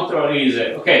of control is,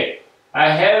 okay, I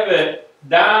have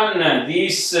done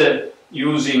this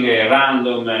using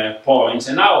random points,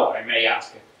 and now I may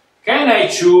ask, can I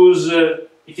choose,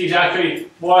 it is actually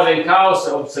more than chaos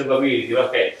observability,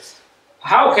 okay,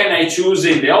 how can I choose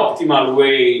in the optimal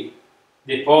way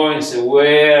the points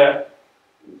where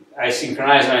I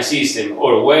synchronize my system,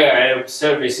 or where I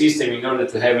observe the system in order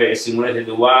to have a simulated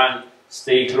one,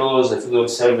 stay close to the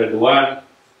observed one,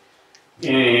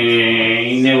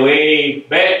 in a way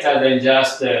better than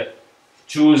just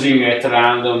choosing at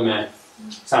random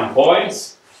some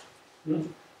points.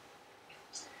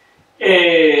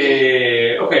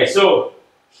 Okay, so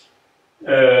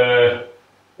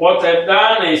what I've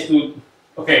done is to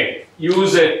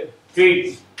use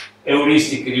three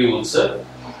heuristic rules. I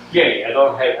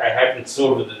haven't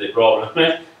solved the problem.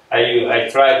 I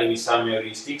tried with some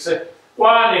heuristics.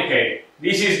 One, okay,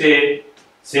 this is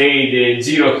the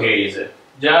zero case.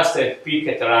 Just pick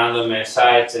at random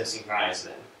sites and synchronize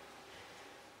them.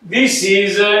 This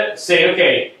is,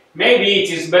 maybe it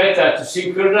is better to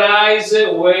synchronize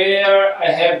where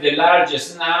I have the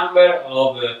largest number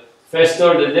of first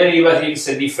order derivatives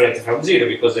different from zero,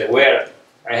 because where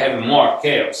I have more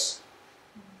chaos.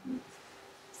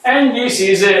 And this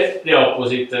is the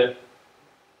opposite.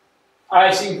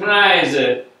 I synchronize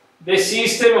the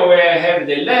system where I have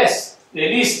the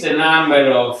least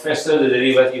number of first order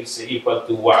derivatives equal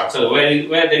to 1. So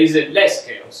where there is less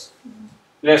chaos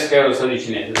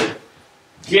originated.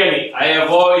 Clearly, I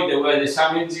avoid where the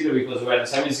sum is 0, because where the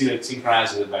sum is 0 it's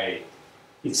synchronized by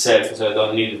itself, so I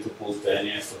don't need to put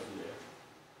any effort there.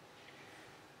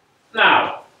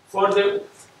 Now, for the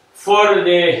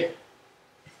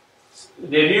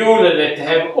rule that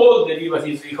have all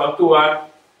derivatives equal to 1,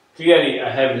 clearly I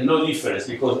have no difference,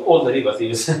 because all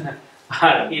derivatives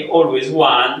are always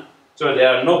 1, so there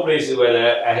are no places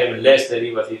where I have less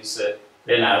derivatives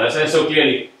than others. And so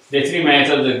clearly the three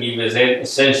methods give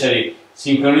essentially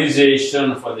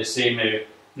synchronization for the same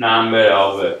number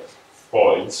of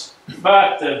points.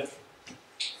 But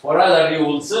for other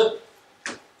rules,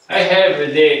 I have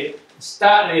the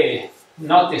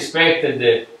not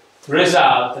expected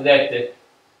result that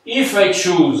if I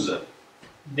choose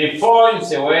the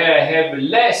points where I have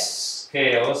less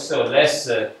chaos, so less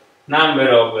number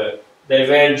of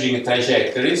diverging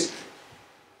trajectories,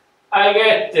 I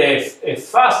get a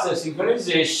faster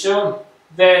synchronization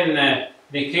than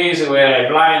the case where I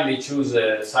blindly choose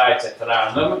sites at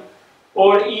random,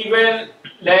 or even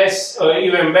less, or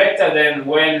even better than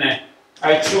when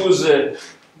I choose the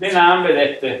number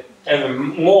that have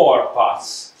more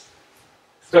paths.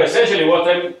 So essentially what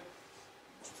I'm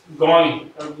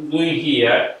doing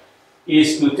here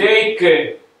is to take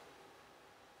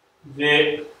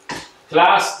the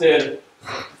cluster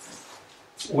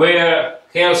where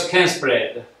chaos can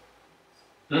spread.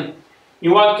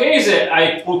 In one case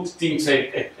I put things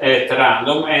at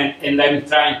random and I'm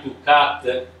trying to cut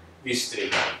this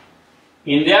tree.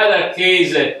 In the other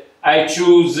case I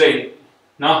choose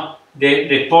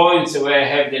the points where I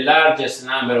have the largest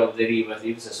number of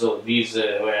derivatives, so these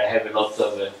where I have a lot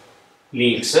of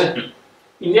links.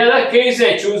 In the other case,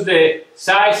 I choose the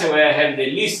sites where I have the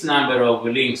least number of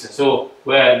links, so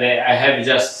where I have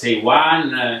just, say,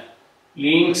 one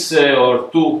links or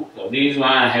two. So this one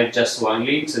I have just one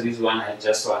link, so this one I have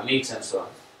just one link, and so on.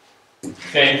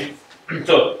 Okay,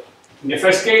 so in the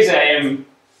first case I am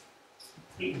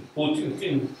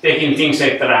taking things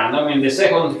at random. In the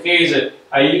second case,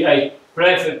 I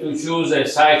prefer to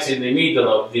choose sites in the middle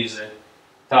of this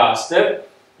cluster.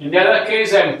 In the other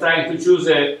case, I'm trying to choose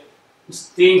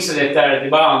things that are at the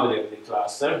boundary of the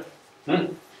cluster.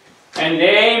 And the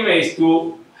aim is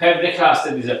to have the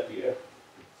cluster disappear.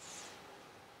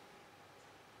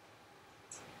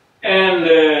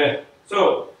 And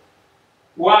so,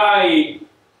 why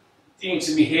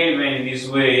things behave in this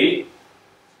way?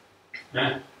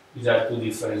 These are two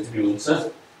different rules.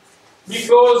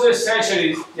 Because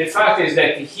essentially the fact is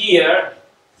that here,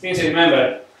 please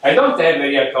remember, I don't have a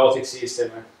real chaotic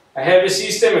system. I have a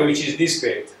system which is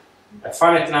discrete, a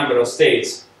finite number of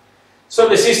states. So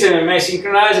the system may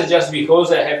synchronize just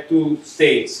because I have two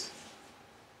states.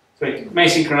 So it may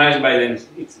synchronize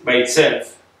by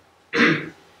itself.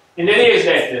 And the idea is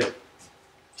that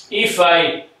if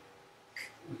I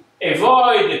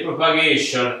avoid the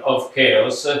propagation of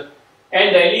chaos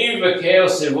and I leave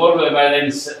chaos evolved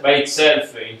by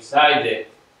itself inside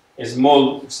a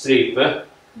small strip,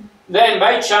 then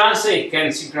by chance it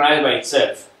can synchronize by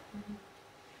itself.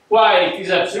 Why it is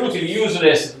absolutely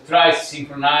useless to try to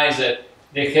synchronize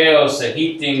the chaos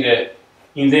hitting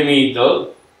in the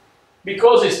middle,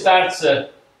 because it starts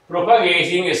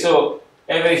propagating, so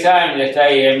every time that I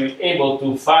am able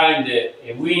to find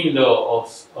a window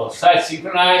of sites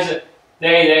synchronized,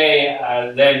 they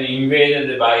are then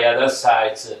invaded by other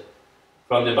sites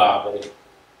from the boundary.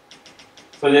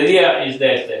 So the idea is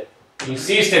that in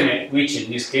systems which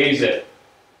in this case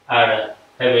have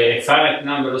a finite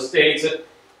number of states,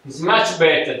 it's much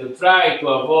better to try to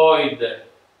avoid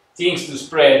things to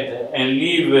spread and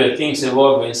leave things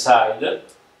evolve inside,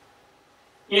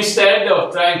 instead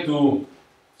of trying to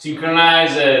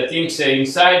synchronize things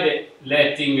inside,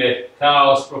 letting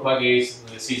chaos propagate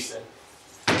to the system.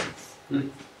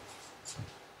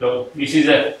 So this is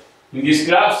in this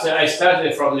graph I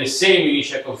started from the same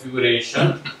initial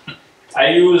configuration. I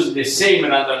use the same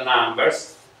random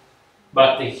numbers,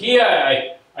 but here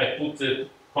I put the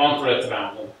control at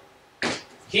random.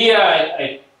 Here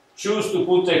I choose to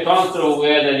put a control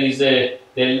where there is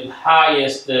the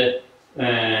highest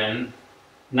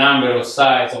number of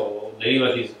sites or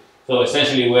derivatives, so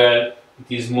essentially where it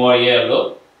is more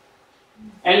yellow.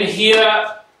 And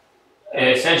here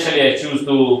essentially I choose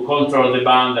to control the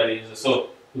boundaries, so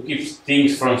to keep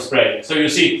things from spreading. So you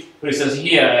see, for instance,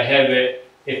 here I have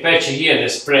a patch here that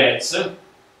spreads.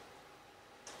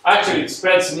 Actually it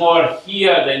spreads more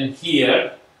here than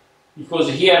here, because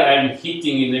here I'm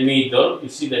hitting in the middle. You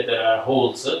see that there are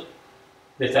holes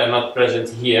that are not present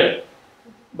here,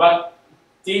 but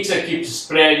things keep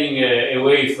spreading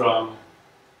away from.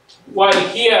 While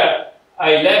here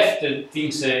I left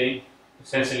things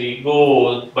essentially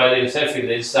go by themselves in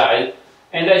the inside,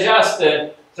 and I just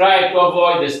try to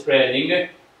avoid the spreading,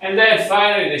 and then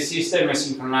finally the system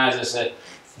synchronizes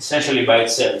essentially by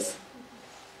itself.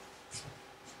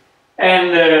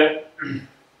 And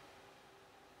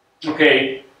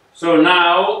okay, so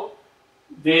now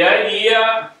the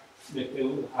idea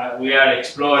that we are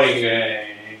exploring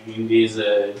in these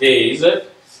days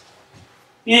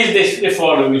is the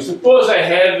following. Suppose I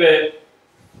have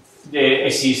a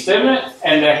system,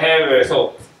 and I have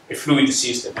so a fluid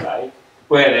system, right,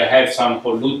 where I have some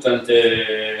pollutant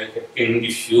can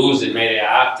diffuse, it may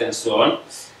react, and so on.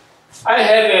 I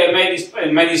have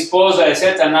at my disposal a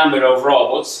certain number of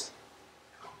robots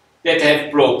that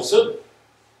have probes,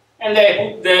 and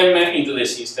I put them into the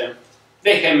system.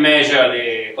 They can measure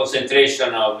the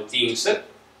concentration of things,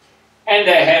 and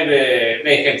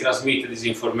they can transmit this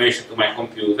information to my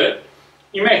computer.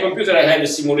 In my computer I have a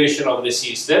simulation of the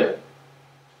system,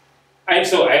 and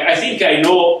so I think I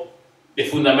know the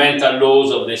fundamental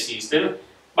laws of the system,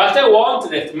 but I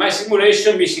want that my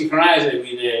simulation be synchronized with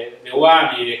the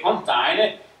one in the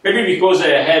container, maybe because I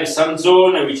have some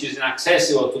zone which is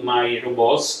inaccessible to my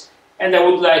robots, and I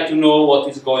would like to know what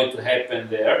is going to happen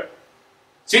there.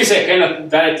 Since I cannot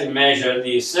directly measure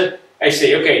this, I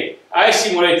say, okay, I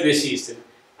simulate the system.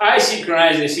 I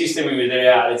synchronize the system with the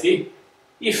reality.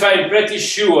 If I'm pretty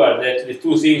sure that the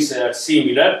two things are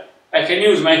similar, I can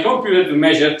use my computer to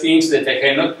measure things that I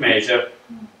cannot measure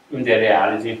in the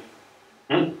reality.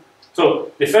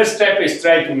 So the first step is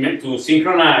try to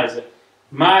synchronize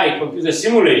my computer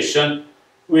simulation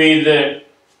with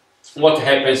what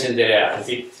happens in the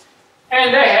reality.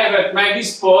 And I have at my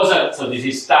disposal, so this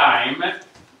is time,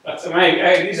 but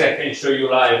this I can show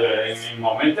you live in a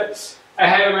moment. I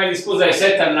have at my disposal a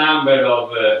certain number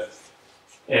of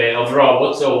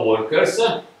robots or workers,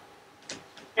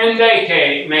 and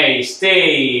they may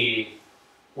stay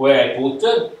where I put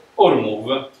or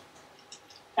move.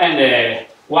 And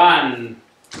one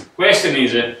question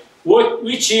is,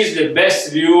 which is the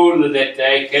best rule that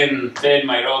I can tell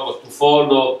my robot to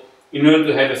follow in order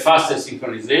to have a faster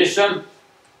synchronization?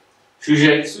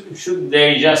 Should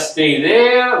they just stay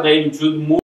there? They should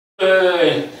move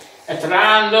at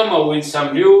random or with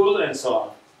some rule and so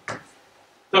on.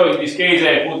 So in this case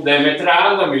I put them at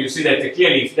random. You see that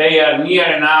clearly if they are near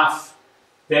enough,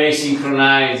 they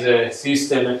synchronize the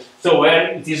system. So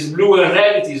where it is blue and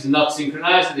red, it is not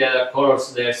synchronized. The other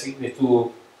colors, the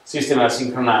two systems are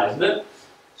synchronized.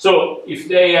 So if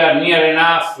they are near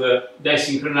enough, they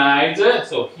synchronize.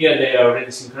 So here they are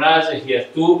already synchronized. Here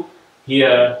two.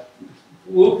 Here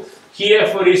two. Here,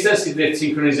 for instance, is the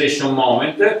synchronization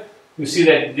moment. You see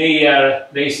that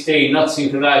they stay not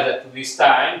synchronized at this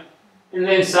time, and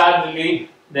then suddenly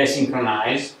they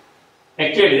synchronize.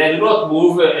 And clearly they do not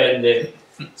move, and the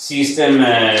system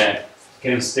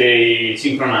can stay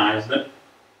synchronized.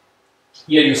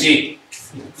 Here you see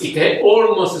it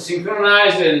almost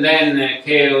synchronized, and then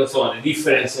chaos on the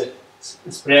difference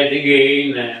spread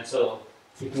again, and so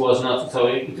it was not. So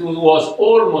it was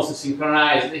almost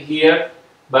synchronized here,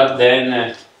 but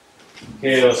then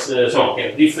chaos. So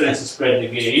difference spread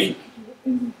again,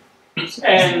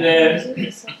 and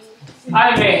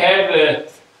I may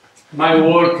have my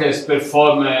workers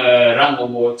perform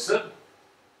random works.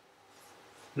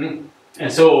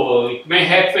 And so it may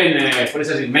happen, for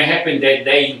instance, it may happen that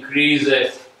they increase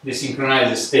the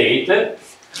synchronized state,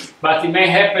 but it may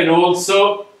happen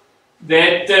also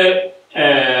that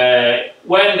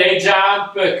when they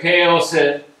jump, chaos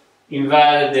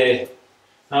invade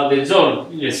the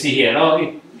zone. You see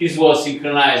here, this was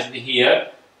synchronized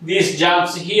here. This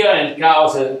jumps here, and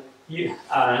chaos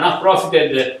not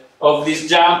profited of this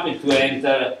jump to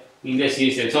enter in the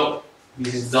system. So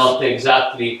this is not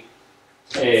exactly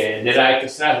the right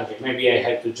strategy. Maybe I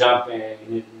had to jump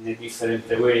in a different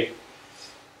way.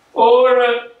 Or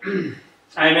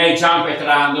I may jump at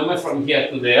random from here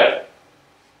to there.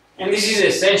 And this is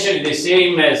essentially the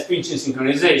same as pinching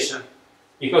synchronization.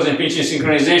 Because in pinching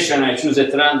synchronization I choose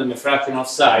at random a fraction of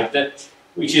sight,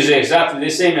 which is exactly the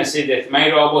same as say that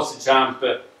my robots jump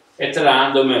at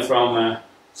random from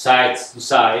site to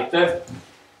site.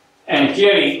 And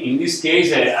clearly in this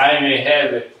case I may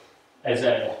have, as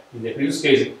in the previous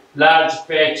case, large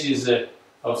patches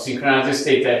of synchronized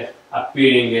state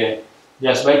appearing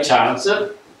just by chance.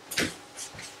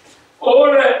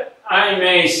 Or I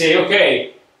may say,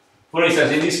 okay, for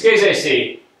instance, in this case I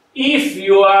say, if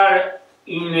you are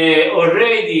in a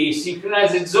already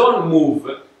synchronized zone, move.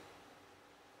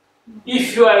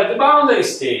 If you are at the boundary,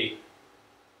 stay.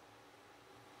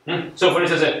 So for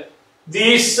instance,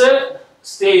 this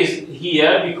stays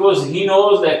here because he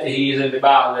knows that he is at the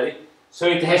boundary. So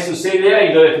it has to stay there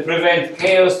in order to prevent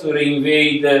chaos to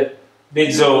reinvade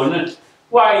the zone.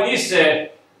 Why this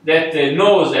that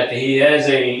knows that he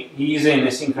is in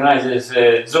a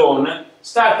synchronized zone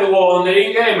start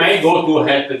wandering and may go to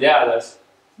help the others.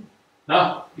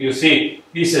 No, you see,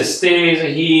 this stays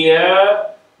here,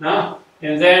 no,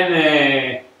 and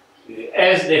then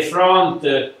as the front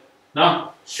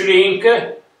shrink,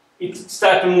 it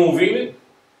starts moving.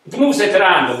 It moves at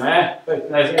random,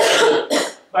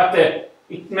 but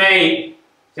it may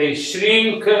say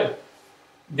shrink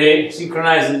the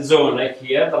synchronized zone like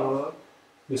here.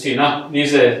 You see, no?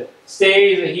 This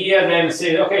stays here, then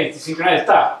say, okay, it's synchronized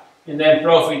stuff, and then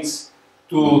profits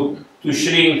to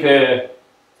shrink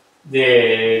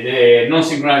the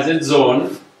non-synchronized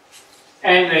zone.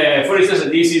 And for instance,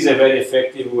 this is a very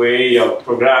effective way of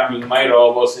programming my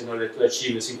robots in order to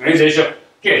achieve synchronization.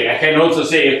 Okay, I can also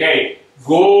say, okay,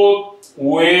 go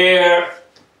where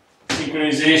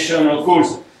synchronization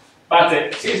occurs.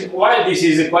 But while this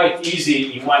is quite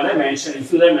easy in one dimension, in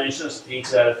two dimensions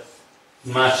things are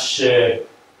much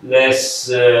less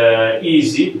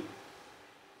easy,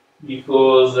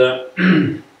 because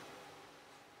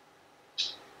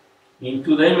in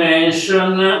two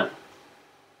dimension,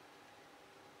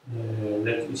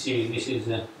 let me see, this is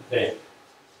okay.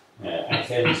 I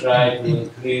can try to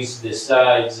increase the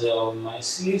size of my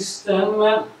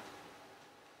system.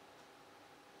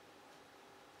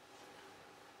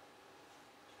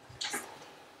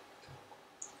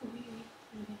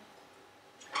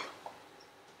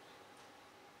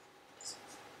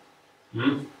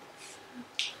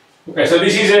 Okay, so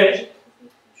this is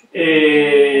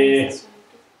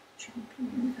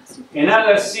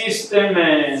another system,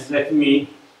 let me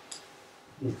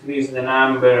increase the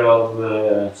number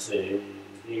of, say,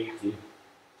 80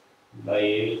 by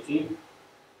 80.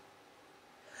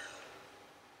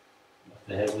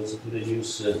 But I have also to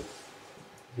reduce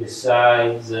the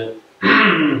size to,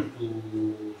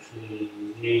 say,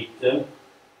 8. Okay.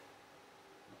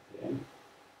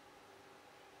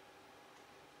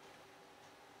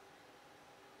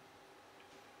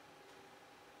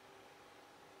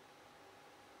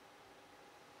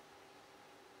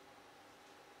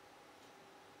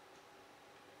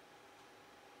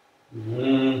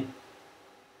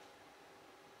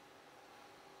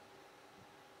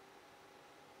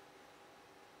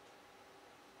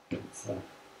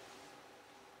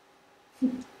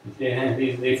 I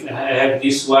have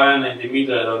this one in the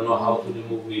middle, I don't know how to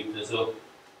remove it, so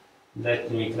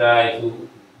let me try to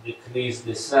decrease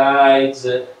the size.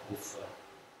 Oof.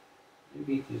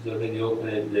 Maybe it is already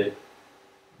opened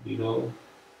below.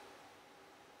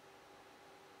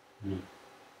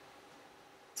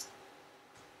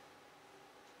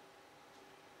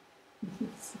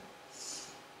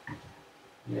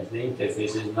 Yes, the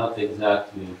interface is not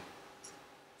exactly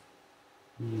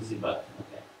easy, but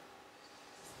okay.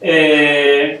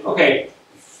 Okay,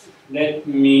 let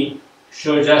me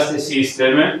show just the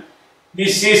system.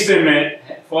 This system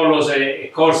follows a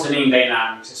coarsening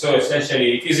dynamics. So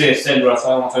essentially, it is a cellular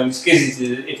automaton. In this case, it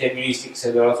is a deterministic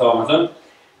cellular automaton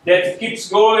that keeps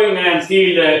going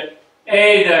until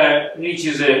either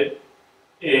reaches an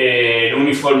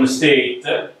uniform state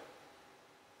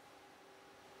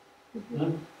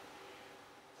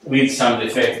with some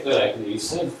defect like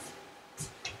this,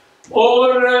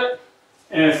 or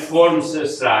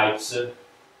forms stripes.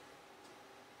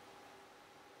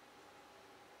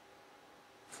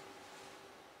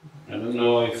 I don't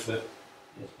know if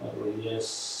yes, probably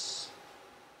yes.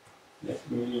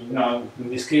 No, in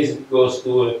this case it goes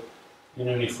to an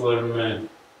uniform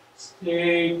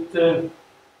state. No,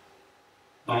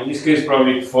 in this case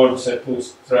probably it forms two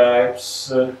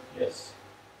stripes. Yes,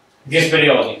 it is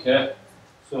periodic.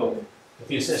 So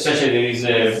it is essentially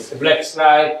there is a black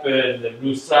stripe and a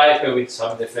blue stripe with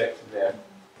some defect there.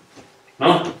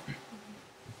 No?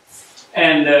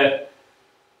 And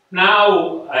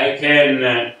now I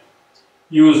can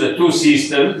use a two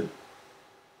system.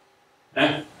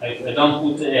 I don't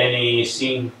put any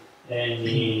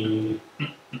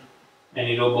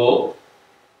robot.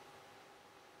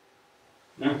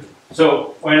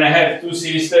 So when I have two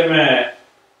systems,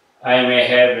 I may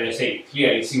have, say,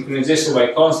 clearly synchronization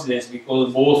by coincidence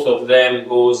because both of them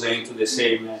goes into the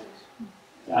same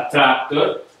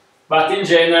attractor. But in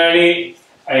general,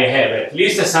 I have at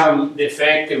least some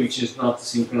defect which is not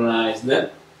synchronized. And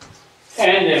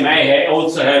I may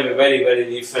also have a very, very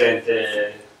different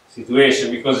situation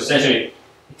because essentially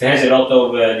it has a lot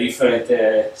of different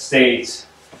states.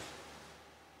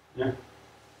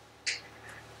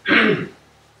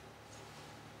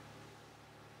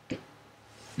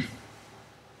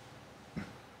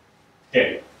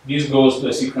 Okay, this goes to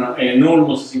an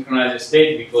almost synchronized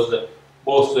state because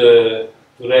both two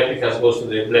replicas goes to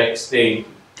the black state,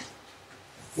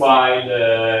 while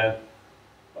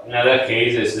in other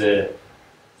cases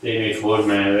they may form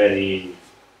they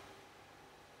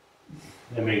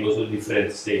may go to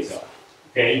different states.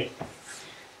 Okay,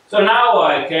 so now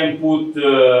I can put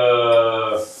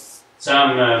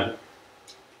some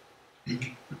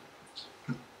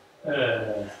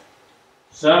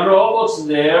robots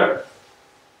there.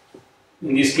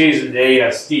 In this case, they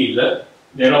are still.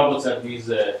 The robots are these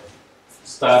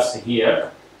stars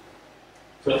here.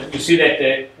 So you see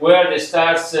that where the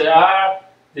stars are,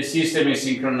 the system is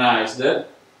synchronized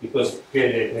because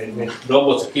the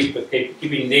robots keep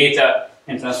keeping data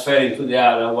and transferring to the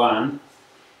other one.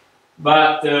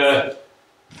 But okay,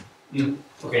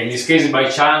 in this case, by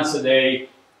chance, they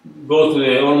go to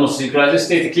the almost synchronized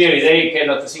state. Clearly, they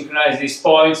cannot synchronize these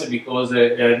points because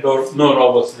there are no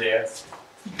robots there.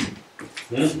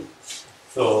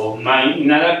 So,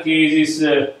 in other cases,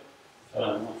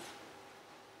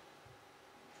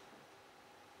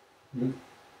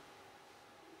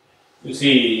 you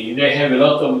see, they have a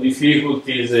lot of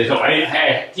difficulties. So,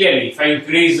 clearly, if I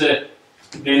increase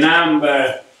the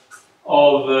number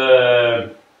of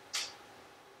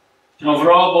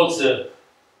robots,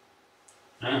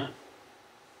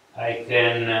 I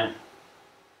can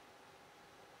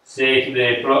say to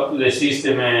the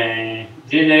system,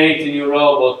 generate a new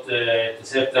robot at a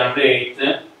certain rate.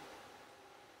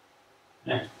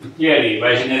 Clearly,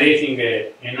 by generating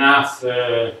enough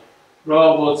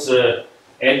robots, at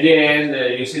the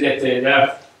end, you see that there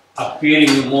are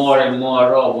appearing more and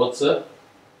more robots. At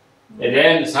the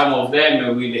end, some of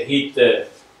them will hit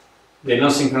the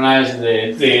non-synchronized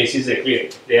places, clear.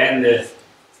 At the end, it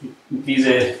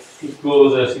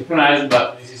goes synchronized,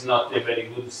 but this is not a very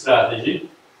good strategy.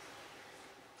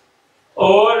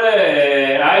 Or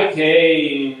I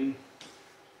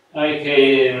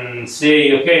can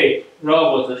say, okay,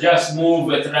 robot, just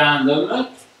move at random,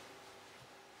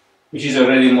 which is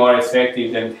already more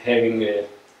effective than having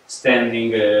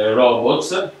standing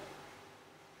robots.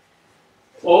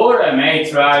 Or I may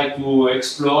try to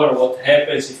explore what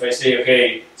happens if I say,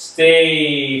 okay,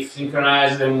 stay if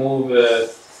synchronized and move,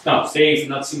 no, stay if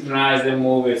not synchronized and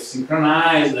move if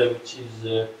synchronized, which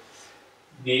is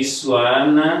this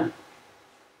one.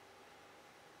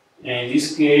 And in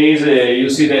this case, you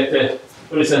see that,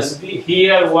 for instance,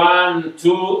 here 1,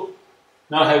 2,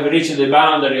 now have reached the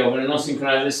boundary of a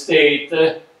non-synchronized state,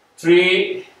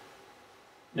 3,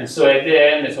 and so at the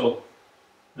end, so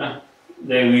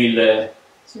they will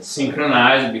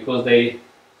synchronize because they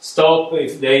stop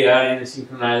if they are in a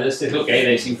synchronized state. Okay,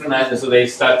 they synchronize, so they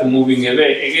start moving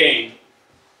away again.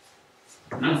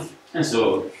 And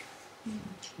so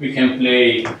we can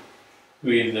play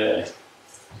with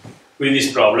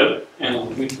this problem,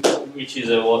 and which is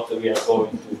what we are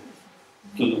going to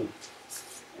do.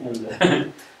 And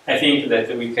I think that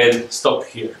we can stop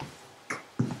here.